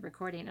some with the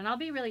recording. And I'll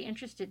be really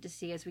interested to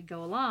see as we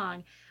go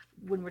along,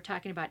 when we're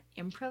talking about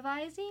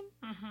improvising.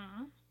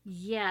 Mm-hmm.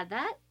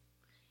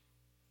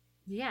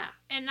 Yeah,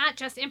 and not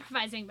just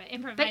improvising, but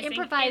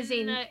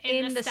improvising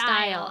in the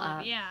style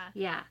of.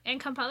 Yeah. And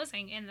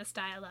composing in the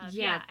style of.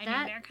 Yeah. I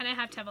mean, they're going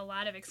to have a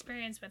lot of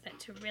experience with it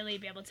to really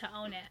be able to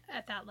own it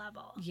at that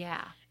level.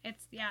 Yeah.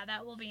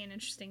 That will be an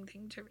interesting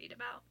thing to read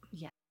about.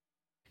 Yeah.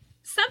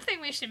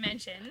 Something we should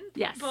mention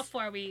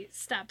before we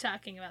stop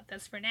talking about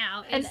this for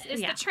now is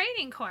the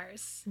training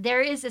course.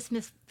 There is a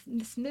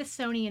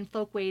Smithsonian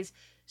Folkways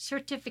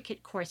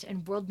certificate course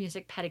in world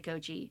music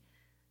pedagogy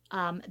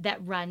that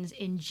runs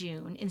in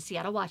June in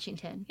Seattle,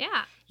 Washington.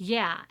 Yeah.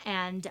 Yeah.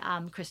 And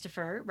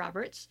Christopher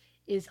Roberts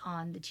is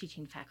on the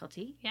teaching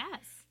faculty.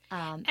 Yes.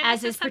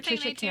 As is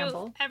Patricia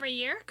Campbell. Every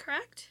year,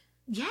 correct?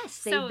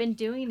 Yes. They've been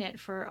doing it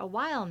for a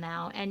while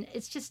now. And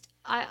it's just,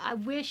 I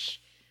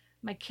wish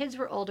my kids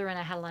were older and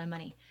I had a lot of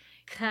money,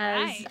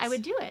 because I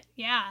would do it.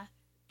 Yeah.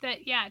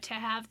 To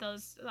have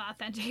those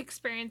authentic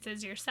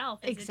experiences yourself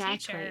as a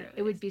teacher.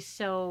 It would be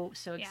so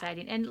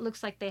exciting. And it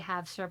looks like they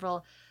have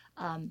several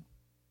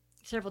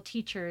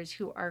teachers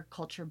who are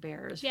culture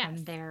bearers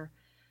from their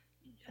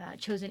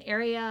chosen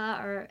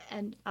area,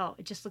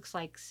 it just looks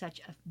like such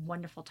a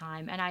wonderful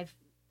time. And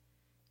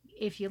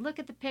if you look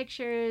at the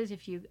pictures,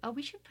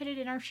 we should put it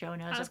in our show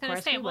notes. I was going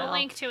to say, we'll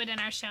link to it in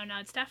our show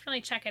notes.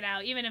 Definitely check it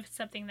out, even if it's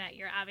something that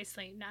you're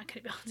obviously not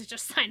going to be able to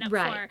just sign up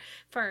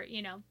for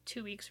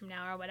 2 weeks from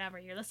now or whatever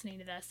you're listening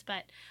to this.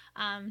 But,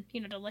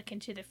 to look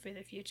into for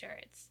the future,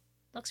 it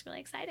looks really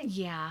exciting.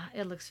 Yeah,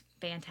 it looks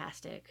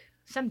fantastic.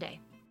 Someday.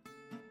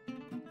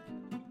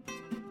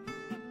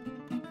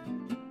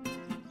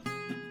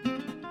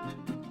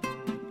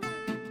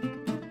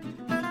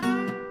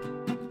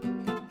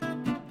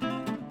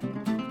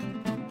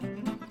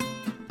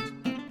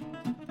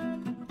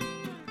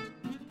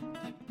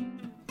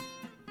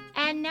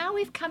 And now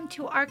we've come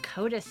to our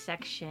CODA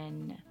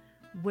section,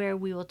 where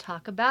we will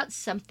talk about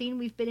something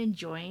we've been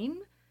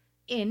enjoying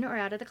in or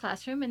out of the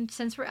classroom. And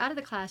since we're out of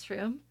the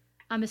classroom,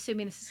 I'm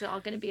assuming this is all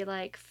going to be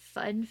like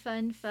fun.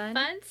 Fun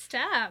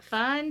stuff.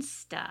 Fun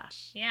stuff.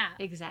 Yeah.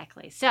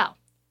 Exactly. So,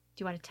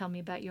 do you want to tell me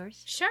about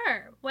yours?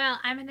 Sure. Well,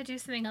 I'm going to do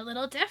something a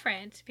little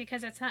different,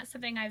 because it's not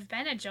something I've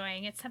been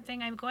enjoying. It's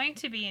something I'm going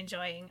to be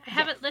enjoying. I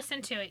haven't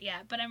listened to it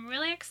yet, but I'm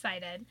really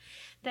excited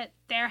that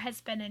there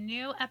has been a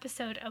new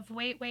episode of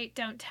Wait, Wait,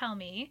 Don't Tell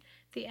Me,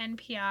 the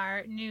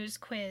NPR news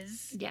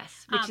quiz.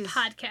 Yes, which is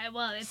podcast.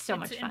 Well, it's so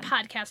much in fun.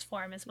 Podcast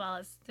form as well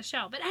as the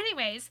show. But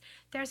anyways,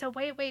 there's a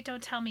Wait, Wait,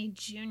 Don't Tell Me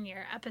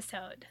Junior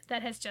episode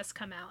that has just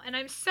come out, and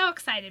I'm so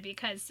excited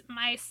because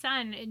my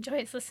son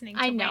enjoys listening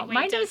to I know. Wait, Wait,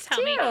 Mine Don't does Tell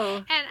too. Me,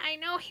 and I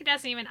know he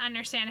doesn't even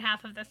understand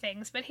half of the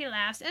things, but he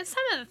laughs, and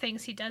some of the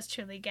things he does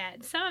truly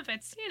get. Some of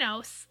it's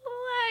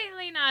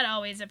slightly not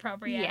always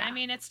appropriate. Yeah. I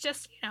mean, it's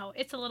just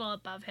it's a little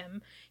above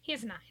him.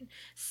 He's 9,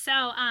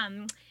 so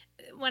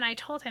when I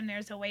told him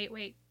there's a Wait,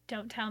 Wait,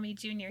 Don't Tell Me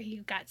Junior, he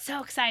got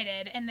so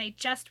excited, and they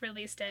just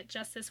released it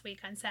just this week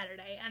on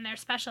Saturday, and their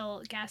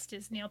special guest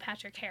is Neil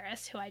Patrick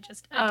Harris, who I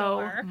just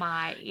adore. Oh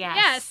my, yes.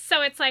 Yes,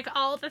 so it's like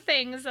all the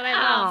things that I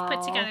love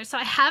put together. So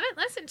I haven't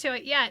listened to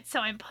it yet,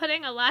 so I'm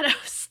putting a lot of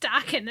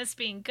stock in this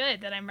being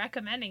good, that I'm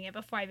recommending it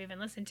before I've even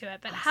listened to it.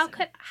 But Awesome.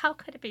 how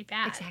could it be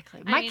bad?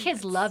 Exactly. My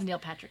kids love Neil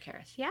Patrick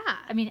Harris. Yeah.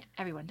 I mean,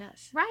 everyone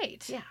does.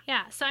 Right. Yeah.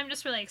 Yeah, so I'm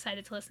just really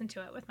excited to listen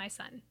to it with my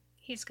son.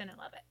 He's going to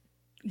love it.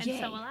 And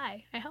Yay. so will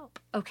I hope.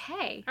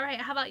 Okay. All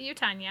right, how about you,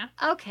 Tanya?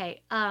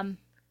 Okay.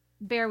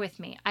 Bear with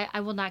me.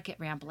 I will not get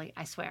rambly,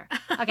 I swear.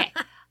 Okay.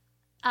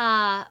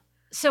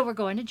 So we're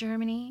going to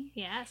Germany.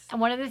 Yes.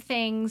 And one of the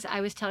things I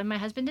was telling my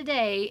husband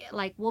today,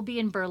 like we'll be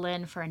in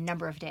Berlin for a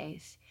number of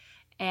days.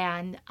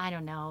 And I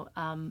don't know.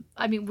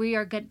 I mean, we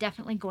are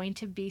definitely going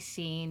to be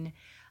seeing,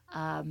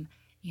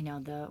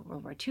 the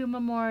World War II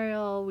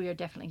memorial. We are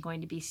definitely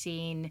going to be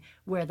seeing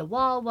where the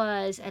wall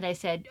was. And I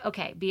said,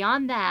 okay,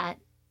 beyond that,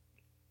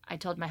 I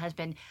told my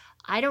husband,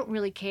 I don't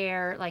really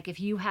care. Like if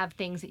you have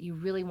things that you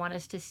really want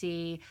us to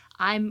see,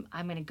 I'm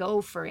going to go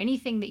for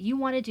anything that you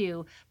want to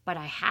do, but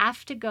I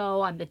have to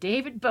go on the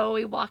David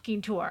Bowie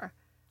walking tour.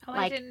 Oh,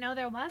 I didn't know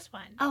there was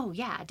one. Oh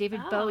yeah, David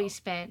Oh. Bowie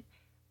spent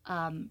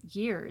a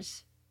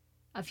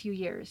few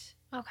years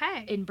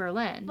Okay. in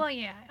Berlin. Well,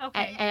 yeah.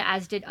 Okay.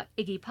 As did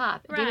Iggy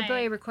Pop. Right. David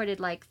Bowie recorded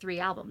like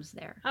 3 albums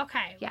there.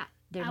 Okay. Yeah.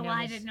 Well,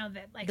 I didn't know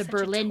that like the such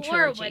Berlin a tour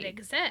trilogy would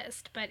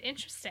exist, but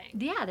interesting.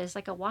 Yeah, there's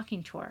like a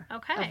walking tour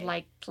Okay. of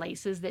like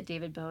places that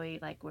David Bowie,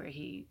 like where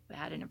he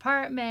had an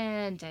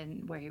apartment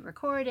and where he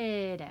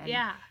recorded. And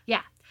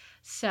Yeah.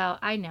 So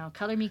I know,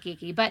 color me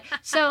geeky, but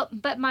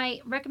but my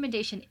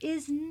recommendation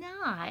is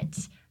not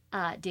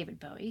David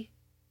Bowie.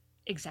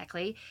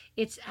 Exactly.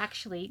 It's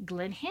actually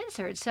Glenn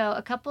Hansard.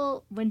 So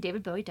when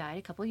David Bowie died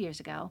a couple of years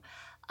ago,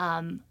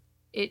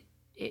 it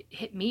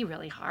hit me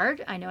really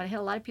hard. I know it hit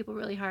a lot of people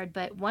really hard,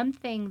 but one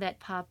thing that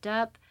popped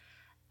up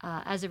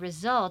as a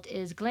result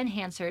is Glenn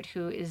Hansard,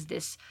 who is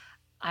this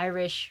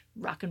Irish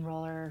rock and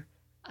roller,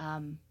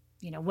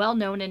 well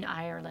known in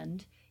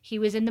Ireland. He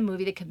was in the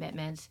movie The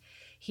Commitments.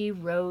 He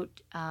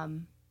wrote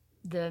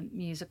the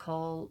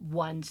musical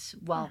once.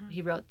 Well,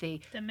 he wrote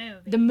the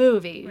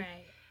movie.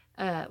 Right.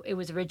 It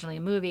was originally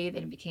a movie,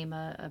 then it became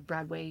a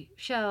Broadway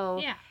show.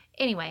 Yeah.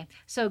 Anyway,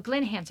 so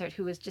Glenn Hansard,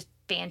 who was just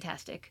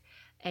fantastic,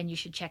 and you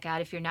should check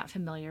out if you're not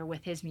familiar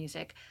with his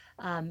music.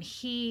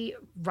 He,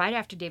 right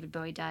after David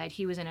Bowie died,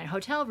 he was in a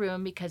hotel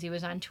room because he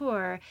was on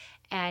tour,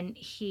 and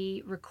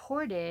he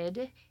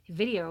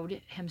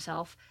videoed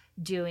himself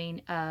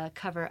doing a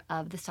cover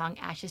of the song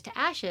Ashes to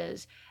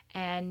Ashes,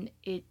 and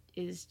it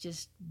is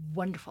just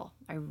wonderful.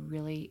 I don't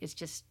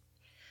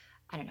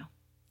know.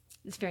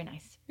 It's very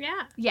nice.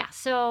 Yeah. Yeah,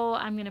 so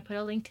I'm going to put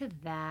a link to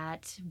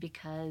that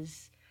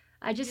because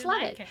I just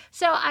love like it.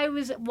 So I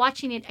was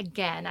watching it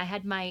again. I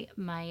had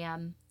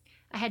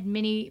I had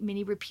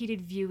many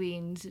repeated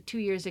viewings 2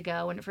 years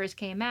ago when it first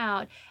came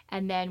out,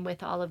 and then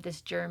with all of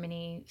this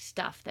Germany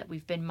stuff that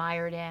we've been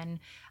mired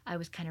in, I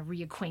was kind of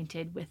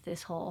reacquainted with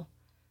this whole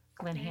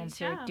Glenn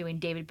Hansard doing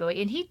David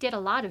Bowie, and he did a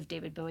lot of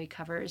David Bowie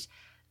covers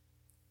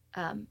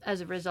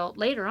as a result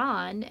later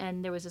on,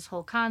 and there was this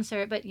whole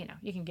concert, but you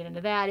can get into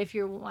that if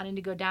you're wanting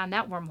to go down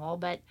that wormhole.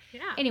 But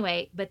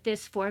anyway,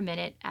 this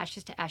 4-minute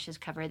Ashes to Ashes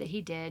cover that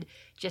he did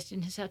just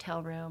in his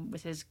hotel room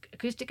with his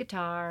acoustic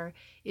guitar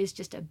is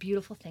just a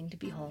beautiful thing to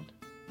behold.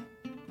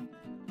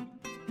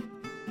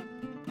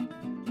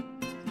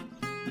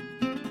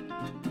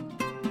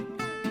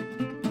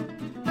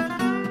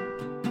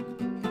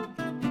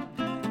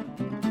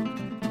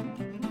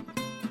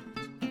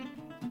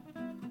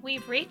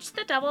 We've reached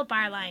the double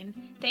bar line.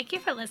 Thank you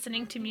for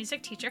listening to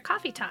Music Teacher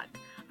Coffee Talk.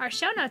 Our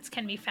show notes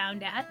can be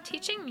found at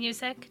Teaching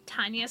Music,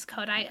 Tanya's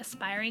Kodai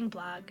Aspiring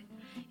blog.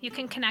 You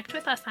can connect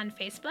with us on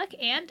Facebook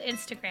and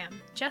Instagram.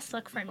 Just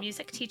look for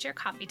Music Teacher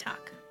Coffee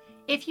Talk.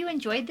 If you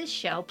enjoyed this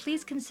show,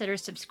 please consider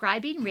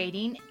subscribing,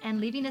 rating, and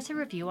leaving us a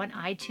review on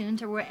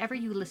iTunes or wherever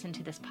you listen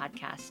to this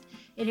podcast.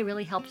 It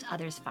really helps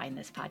others find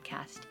this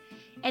podcast.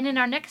 And in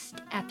our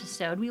next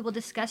episode, we will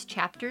discuss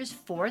chapters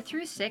 4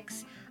 through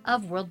 6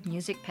 of World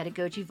Music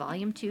Pedagogy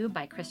Volume 2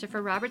 by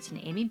Christopher Roberts and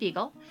Amy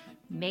Beagle.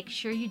 Make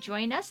sure you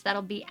join us.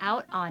 That'll be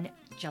out on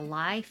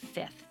July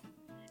 5th.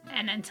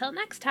 And until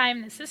next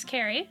time, this is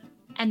Carrie.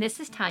 And this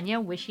is Tanya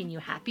wishing you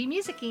happy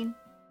musicking.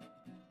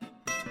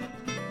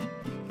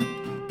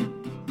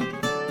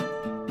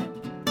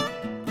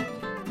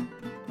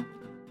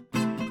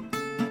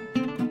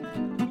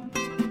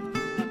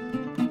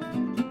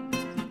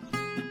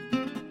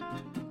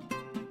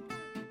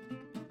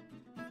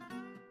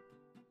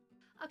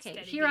 Okay,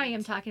 here I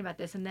am talking about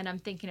this, and then I'm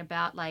thinking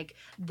about like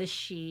the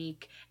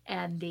Chic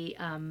and the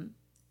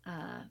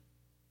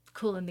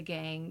Kool and the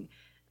Gang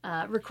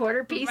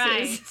recorder pieces.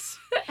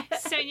 Right.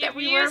 So you've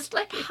used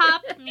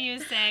pop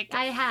music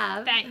I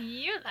have. that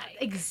you like.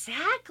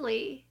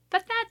 Exactly.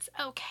 But that's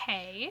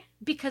okay.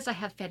 Because I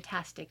have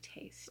fantastic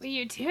taste.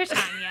 You do,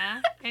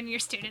 Tanya. And your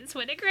students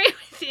would agree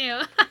with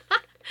you.